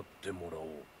立ち会ってもらおう。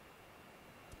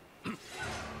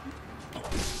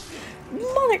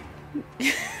Mother.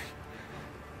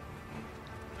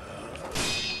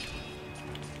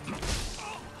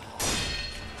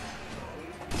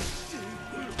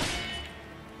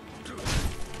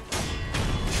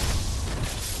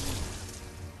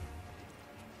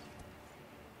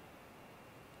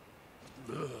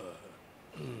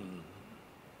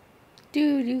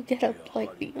 Dude, you get up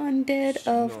like the undead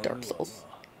of Dark Souls.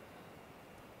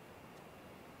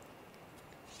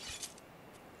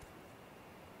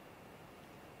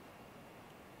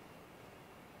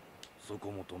 そこ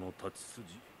もとの立ち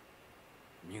筋、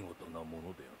見事なも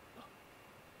のであっ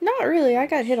た。Not really, I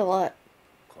got hit a lot.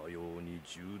 かように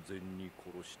従前に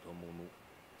殺した者、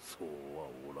そうは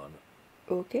おらぬ。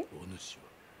Okay. お主は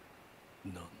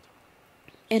なんだ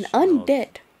An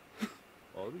undead.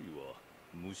 あるいは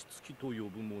虫つきと呼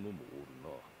ぶ者もおるな。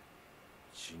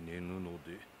死ねぬの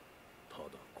で、ただ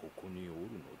ここにおるの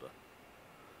だ。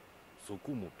そ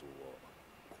こもとは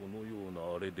このような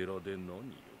荒れ寺で何よ。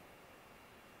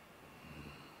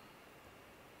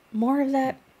More of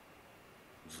that.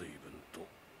 随分と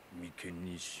眉間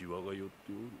にシワが寄っ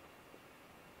ておる。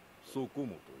そこも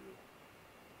とよ。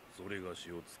それがし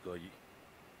を使い、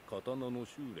刀の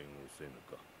修練をせぬ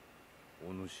か。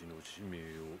お主の使命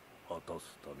を果た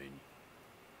すために。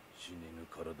死ねぬ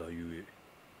体ゆ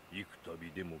え、幾度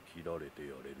でも切られてや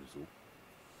れるぞ。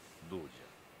どうじゃ。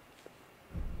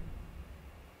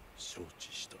承知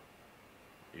した。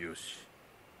よし。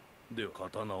では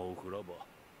刀を振らば、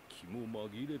気も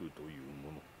紛れるという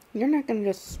もの。You're not gonna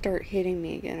just start hitting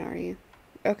me again, are you?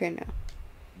 Okay, no.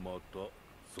 また、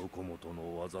そこもと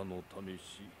の技の試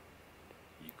し、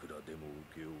いくらでも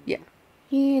受けよう。Yeah,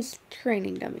 he's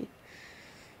training dummy.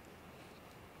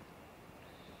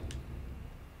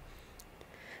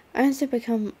 Items that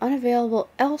become unavailable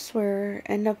elsewhere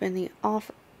end up in the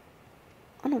offer.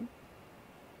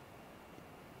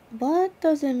 What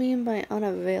does it mean by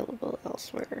unavailable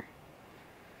elsewhere?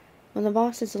 When the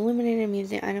box is illuminated, it means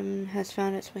the item has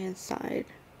found its way inside.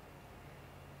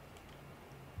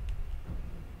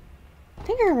 I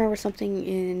think I remember something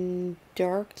in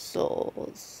Dark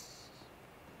Souls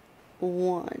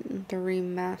 1, the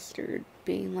remastered,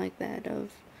 being like that of,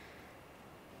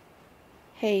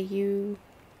 hey, you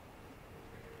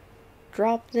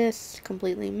drop this,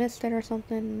 completely missed it or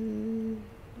something,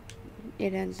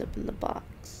 it ends up in the box.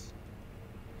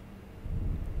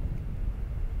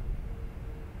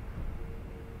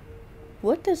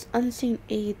 What does unseen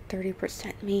aid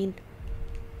 30% mean?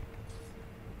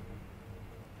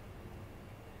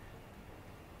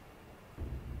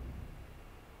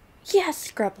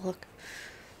 Yes! Grapple hook.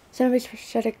 Cenobi's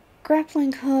prosthetic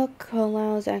grappling hook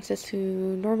allows access to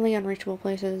normally unreachable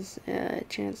places, a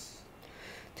chance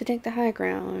to take the high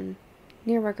ground.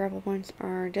 Nearby grapple points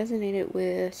are designated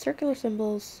with circular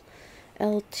symbols.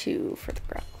 L2 for the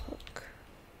grapple hook.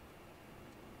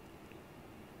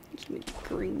 Give me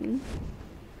green.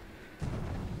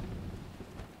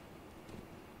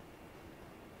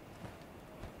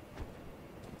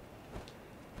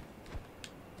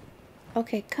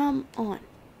 Okay, come on.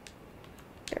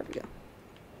 There we go.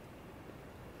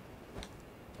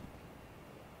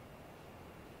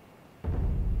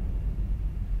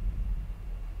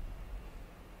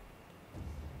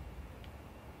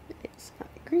 It's not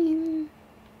green.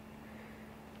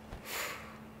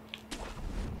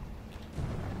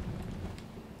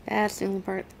 That's the only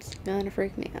part that's gonna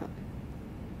freak me out.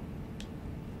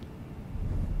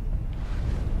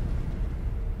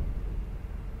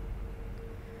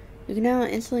 You can now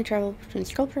instantly travel between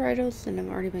sculpture idols and have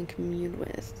already been communed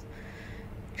with.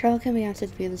 Travel can be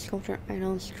accessed via the sculpture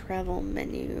idols travel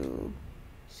menu.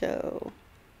 So,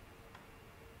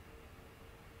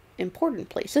 important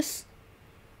places.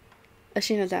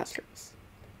 Ashina's outskirts.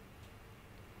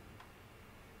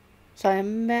 So I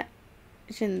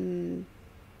imagine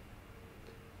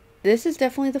this is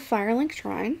definitely the Firelink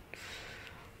Shrine.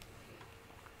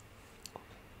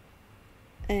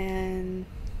 And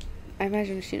I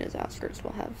imagine Ashina's outskirts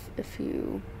will have a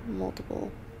few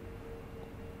multiple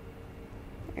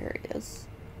areas.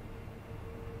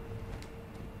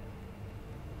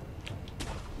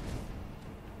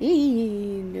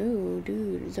 Eee, no,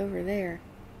 dude, it's over there.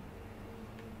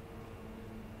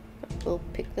 But we'll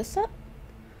pick this up.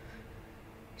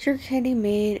 Sugar candy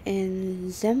made in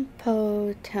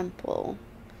Zempo Temple.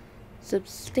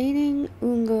 Sustaining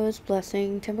Ungo's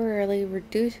blessing temporarily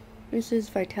reduces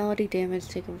vitality damage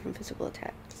taken from physical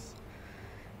attacks.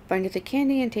 Bind it to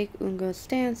candy and take Ungo's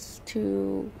stance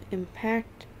to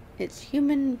impact its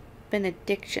human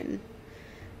benediction.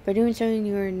 By doing so,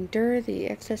 you endure the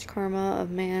excess karma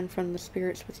of man from the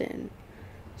spirits within.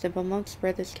 Simple monks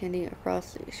spread this candy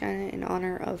across the China in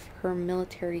honor of her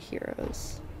military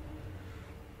heroes.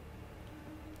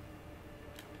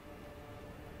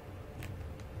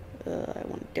 I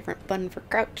want a different button for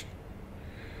crouch.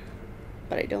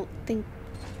 But I don't think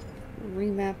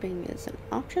remapping is an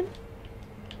option.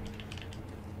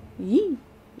 Yee!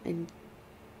 And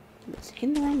was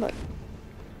hitting the wrong button.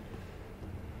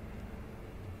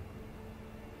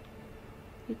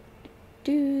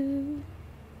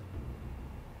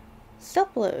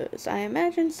 Stealth blows. I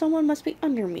imagine someone must be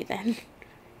under me then.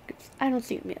 I don't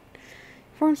see him yet.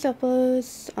 Form stealth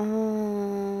blows.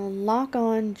 Lock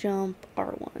on, jump,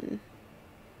 R1.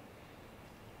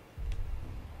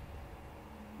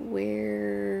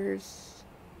 Where's...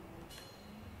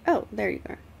 Oh, there you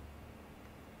are.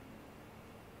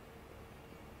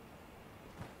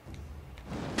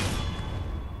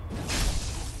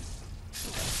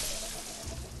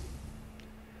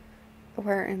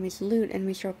 Acquire enemies' loot.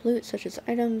 Enemies drop loot such as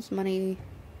items, money.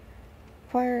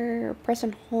 Acquire, press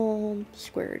and hold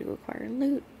square to acquire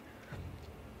loot.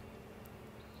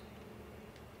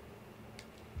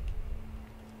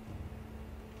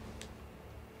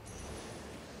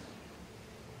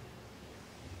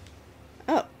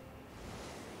 Oh.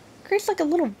 Creates like a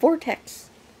little vortex.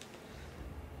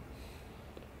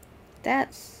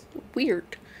 That's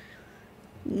weird.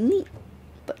 Neat.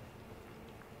 But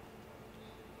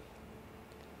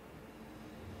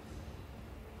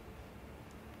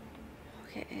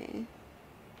okay.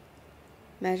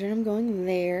 Imagine I'm going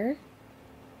there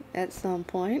at some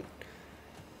point.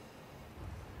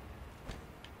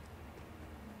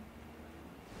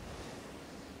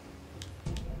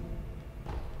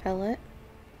 Pellet.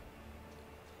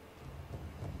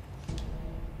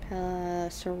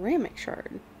 Ceramic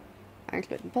shard. I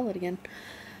expect pellet again.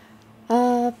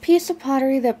 A piece of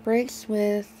pottery that breaks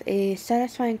with a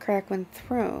satisfying crack when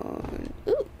thrown.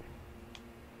 Ooh.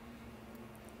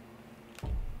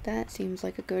 That seems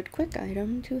like a good quick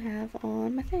item to have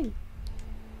on my thing.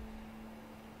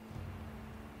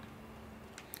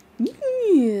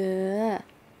 Yeah.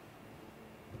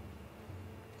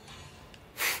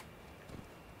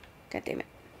 God damn it.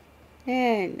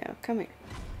 Hey, no, come here.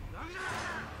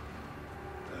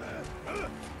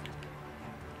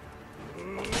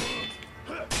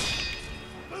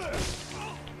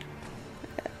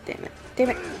 Damn it. Damn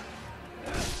it.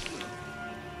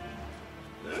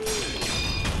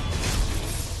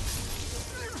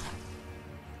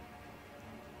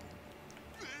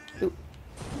 Loot.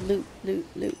 Loot, loot,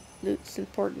 loot. Loot's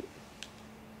important.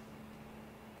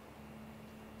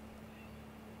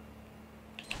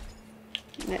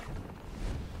 No.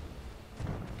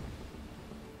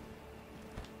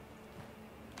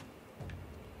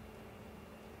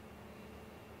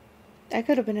 I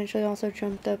could have potentially also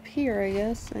jumped up here, I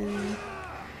guess, and...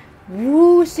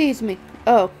 Woo sees me.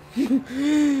 Oh.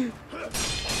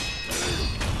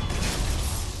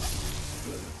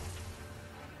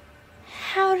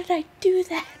 How did I do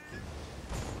that?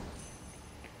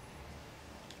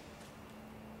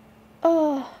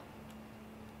 Oh.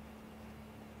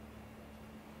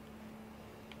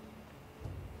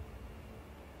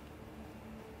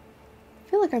 I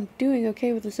feel like I'm doing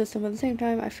okay with the system. At the same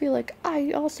time, I feel like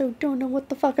I also don't know what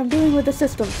the fuck I'm doing with the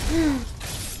system.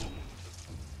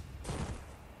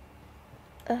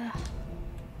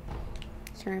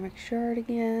 Ceramic shard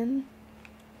again.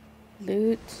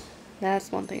 Loot.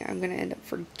 That's one thing I'm gonna end up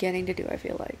forgetting to do, I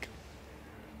feel like.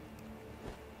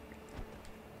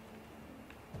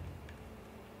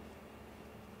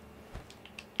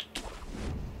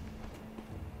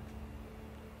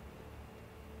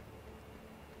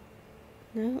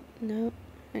 No, no.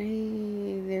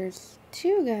 There's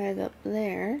two guys up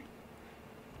there.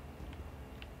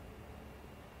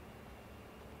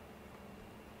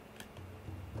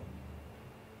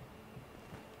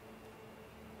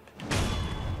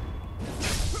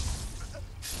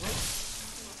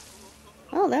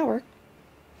 Oh, that worked.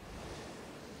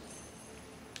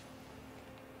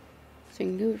 So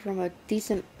you can do it from a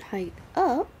decent height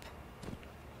up.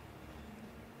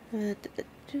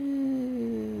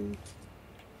 Can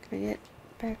I get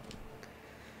back?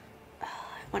 I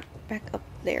want back up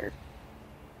there.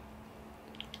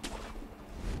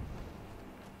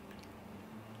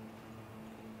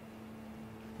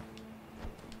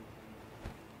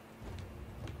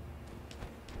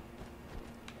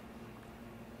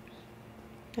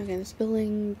 Okay, this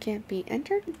building can't be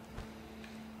entered.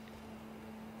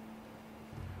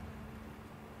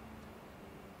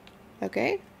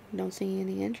 Okay, don't see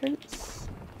any entrance.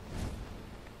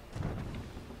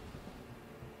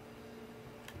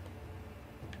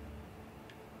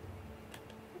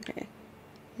 Okay,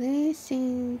 they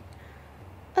seem...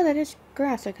 Oh, that is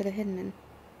grass I could have hidden in.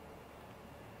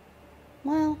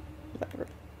 Well, whatever.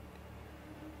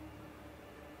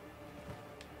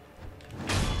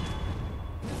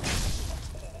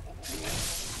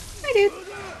 Hi, dude.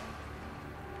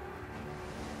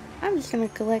 I'm just gonna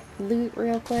collect loot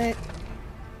real quick.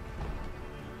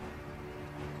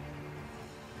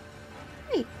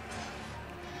 Hey.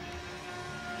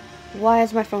 Why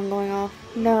is my phone going off?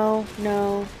 No,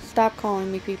 no. Stop calling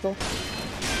me, people.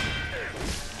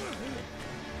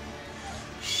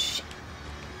 Shh.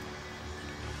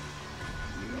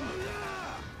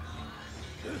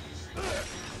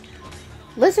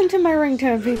 Listen to my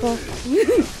ringtone, people.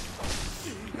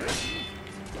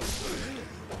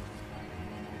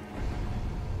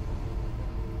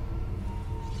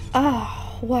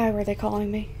 Ah, oh, why were they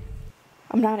calling me?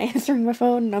 I'm not answering my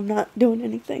phone and I'm not doing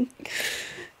anything.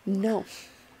 No.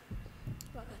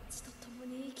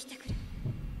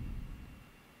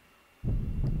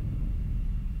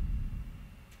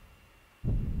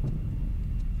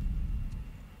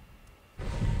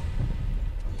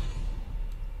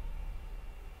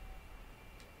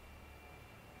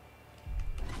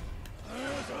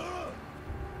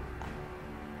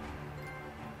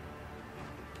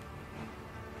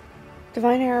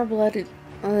 Divine Arrow Blood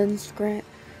grant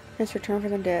is return for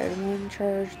the dead. One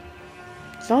charge.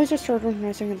 It's always restored when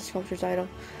messing with the sculpture's idol.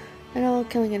 And all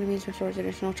killing enemies restores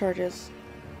additional charges.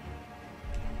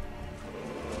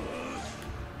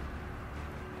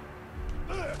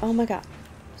 Oh my god.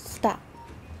 Stop.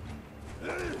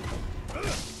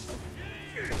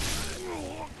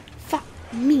 Fuck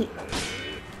me.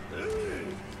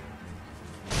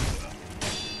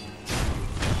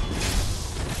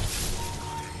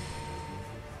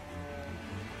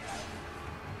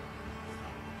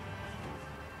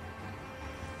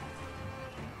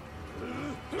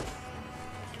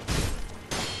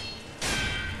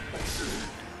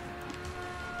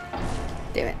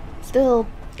 Damn it. Still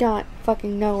got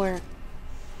fucking nowhere.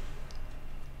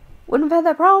 Wouldn't have had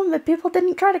that problem if people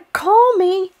didn't try to call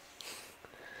me.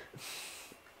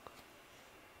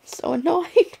 So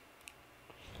annoyed.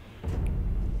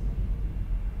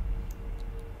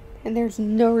 And there's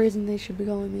no reason they should be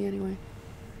calling me anyway.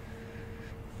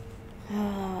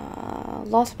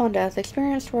 Lost upon death.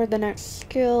 Experience toward the next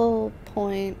skill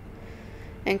point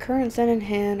and current set in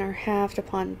hand are halved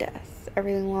upon death.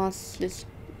 Everything lost is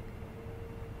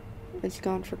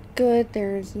gone for good.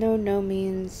 There is no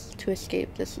means to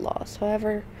escape this loss.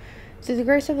 However, through the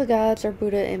grace of the gods or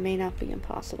Buddha, it may not be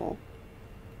impossible.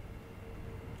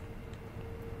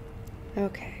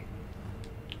 Okay.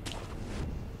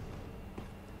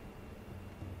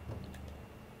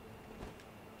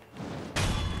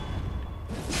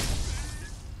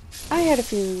 I had a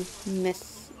few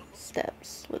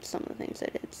missteps with some of the things I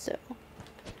did, so.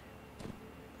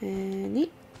 And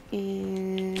neat.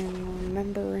 And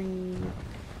remembering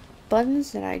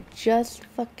buttons that I just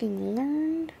fucking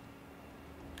learned.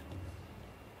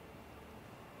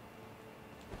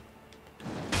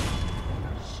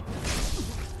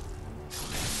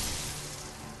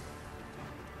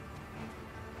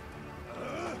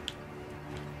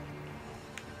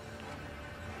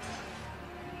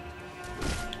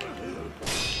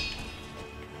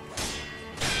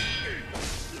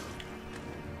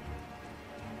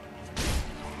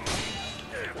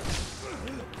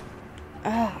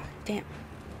 Ah, damn.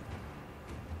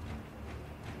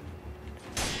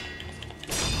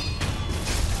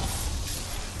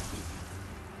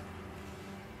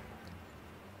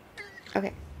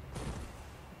 Okay.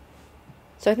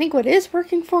 So I think what is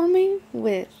working for me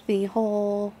with the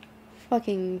whole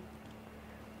fucking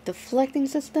deflecting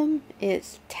system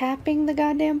is tapping the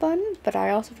goddamn button, but I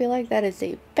also feel like that is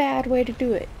a bad way to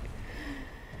do it.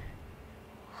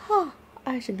 Huh.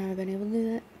 I should not have been able to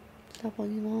do that. Stop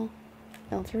on you all.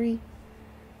 L3.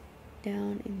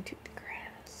 Down into the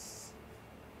grass.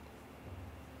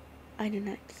 I do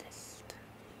not exist.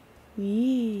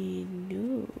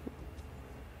 No.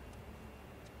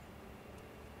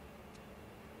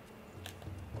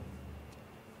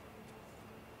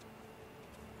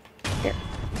 There.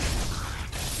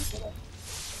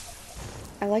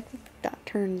 I like that the dot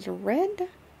turns red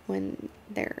when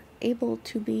they're able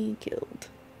to be killed.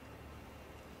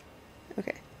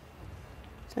 Okay.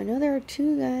 So I know there are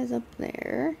two guys up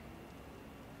there.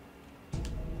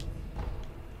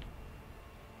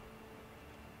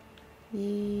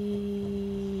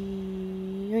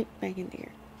 Right back into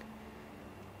here.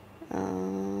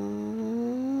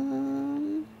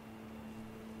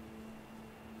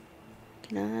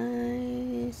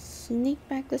 Can I sneak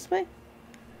back this way?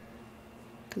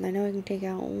 Because I know I can take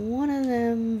out one of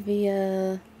them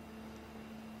via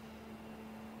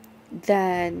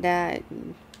that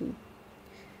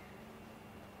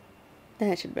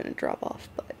should have been a drop off,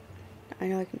 but I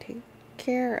know I can take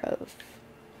care of.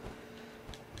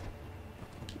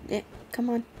 Yeah, come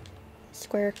on.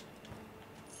 Square.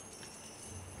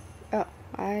 Oh,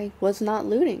 I was not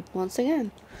looting once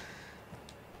again.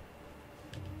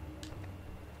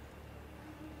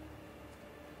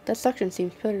 That suction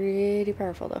seems pretty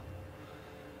powerful though.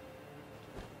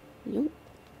 Nope.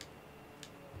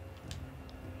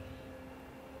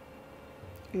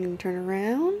 You can turn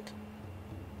around.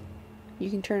 You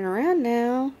can turn around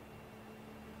now.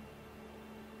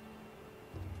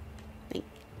 Thank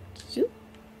you.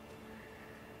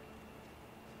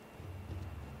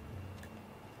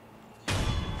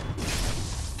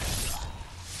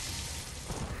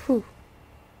 Whew.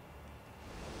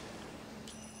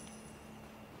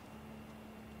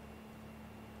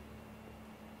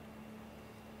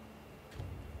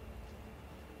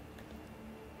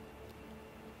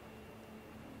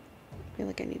 I feel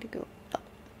like I need to go up.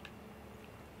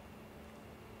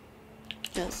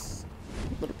 Just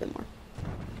a little bit more.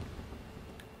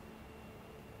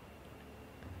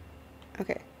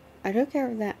 Okay. I took care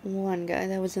of that one guy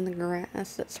that was in the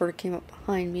grass that sort of came up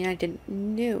behind me and I didn't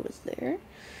know was there.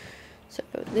 So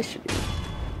this should be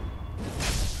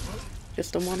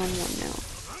just a one-on-one now.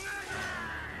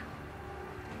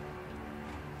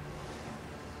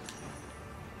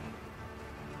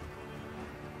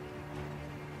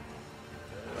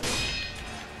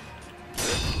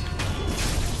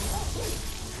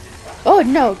 Oh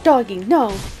no, doggy,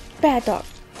 no! Bad dog.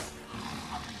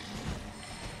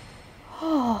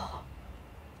 Oh.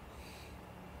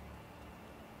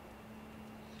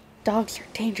 Dogs are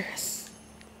dangerous.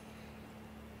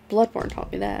 Bloodborne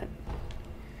taught me that.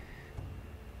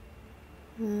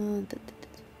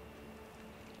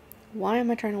 Why am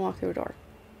I trying to walk through a door?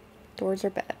 Doors are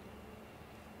bad.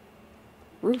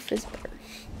 Roof is better.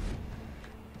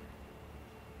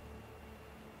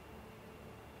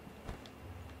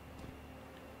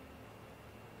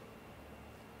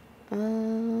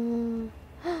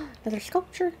 Another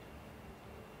sculpture.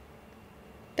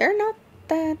 They're not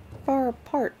that far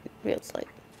apart, it feels like.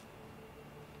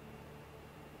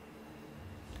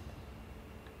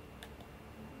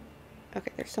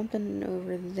 Okay, there's something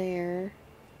over there.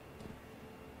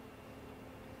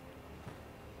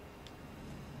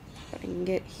 If I can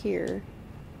get here.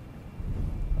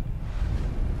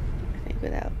 I think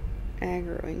without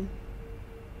aggroing.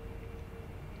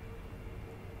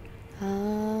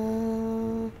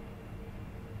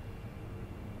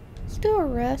 Let's do a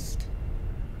rest.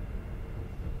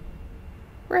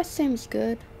 Rest seems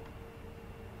good.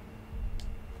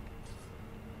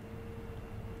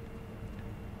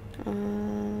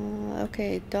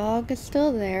 Okay, dog is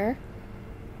still there.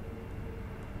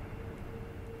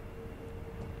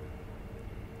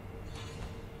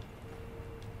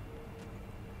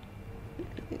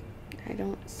 I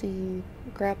don't see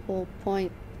grapple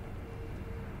point.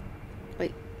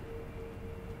 Wait.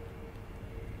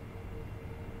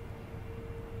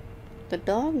 The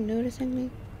dog noticing me?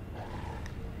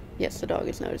 Yes, the dog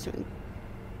is noticing me.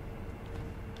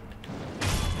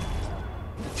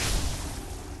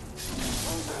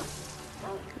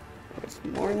 There's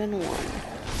more than one.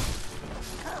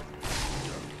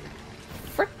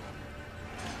 Frick.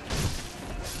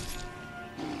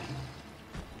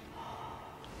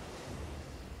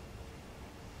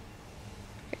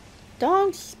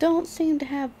 Dogs don't seem to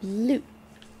have loot,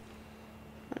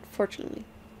 unfortunately.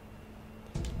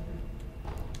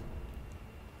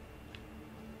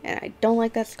 And I don't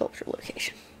like that sculpture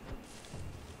location.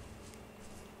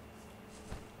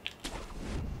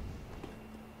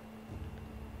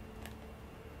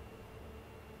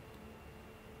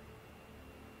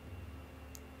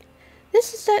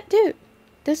 This is that dude.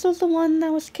 This was the one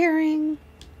that was carrying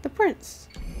the prince.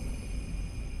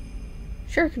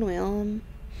 Shuriken wheel.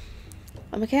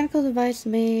 A mechanical device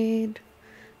made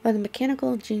by the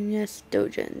mechanical genius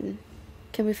Dojin.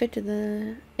 Can be fit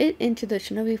into the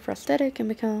shinobi prosthetic and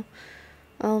become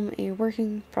a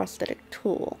working prosthetic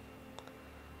tool.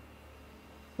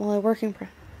 While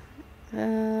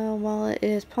it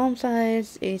is palm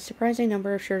size, a surprising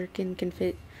number of shuriken can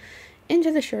fit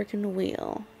into the shuriken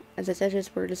wheel, as its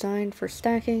edges were designed for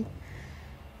stacking,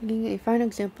 making a fine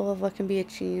example of what can be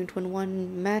achieved when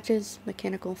one matches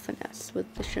mechanical finesse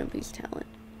with the shinobi's talent.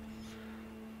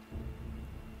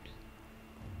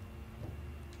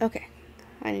 Okay,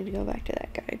 I need to go back to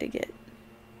that guy to get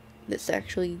this to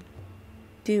actually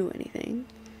do anything.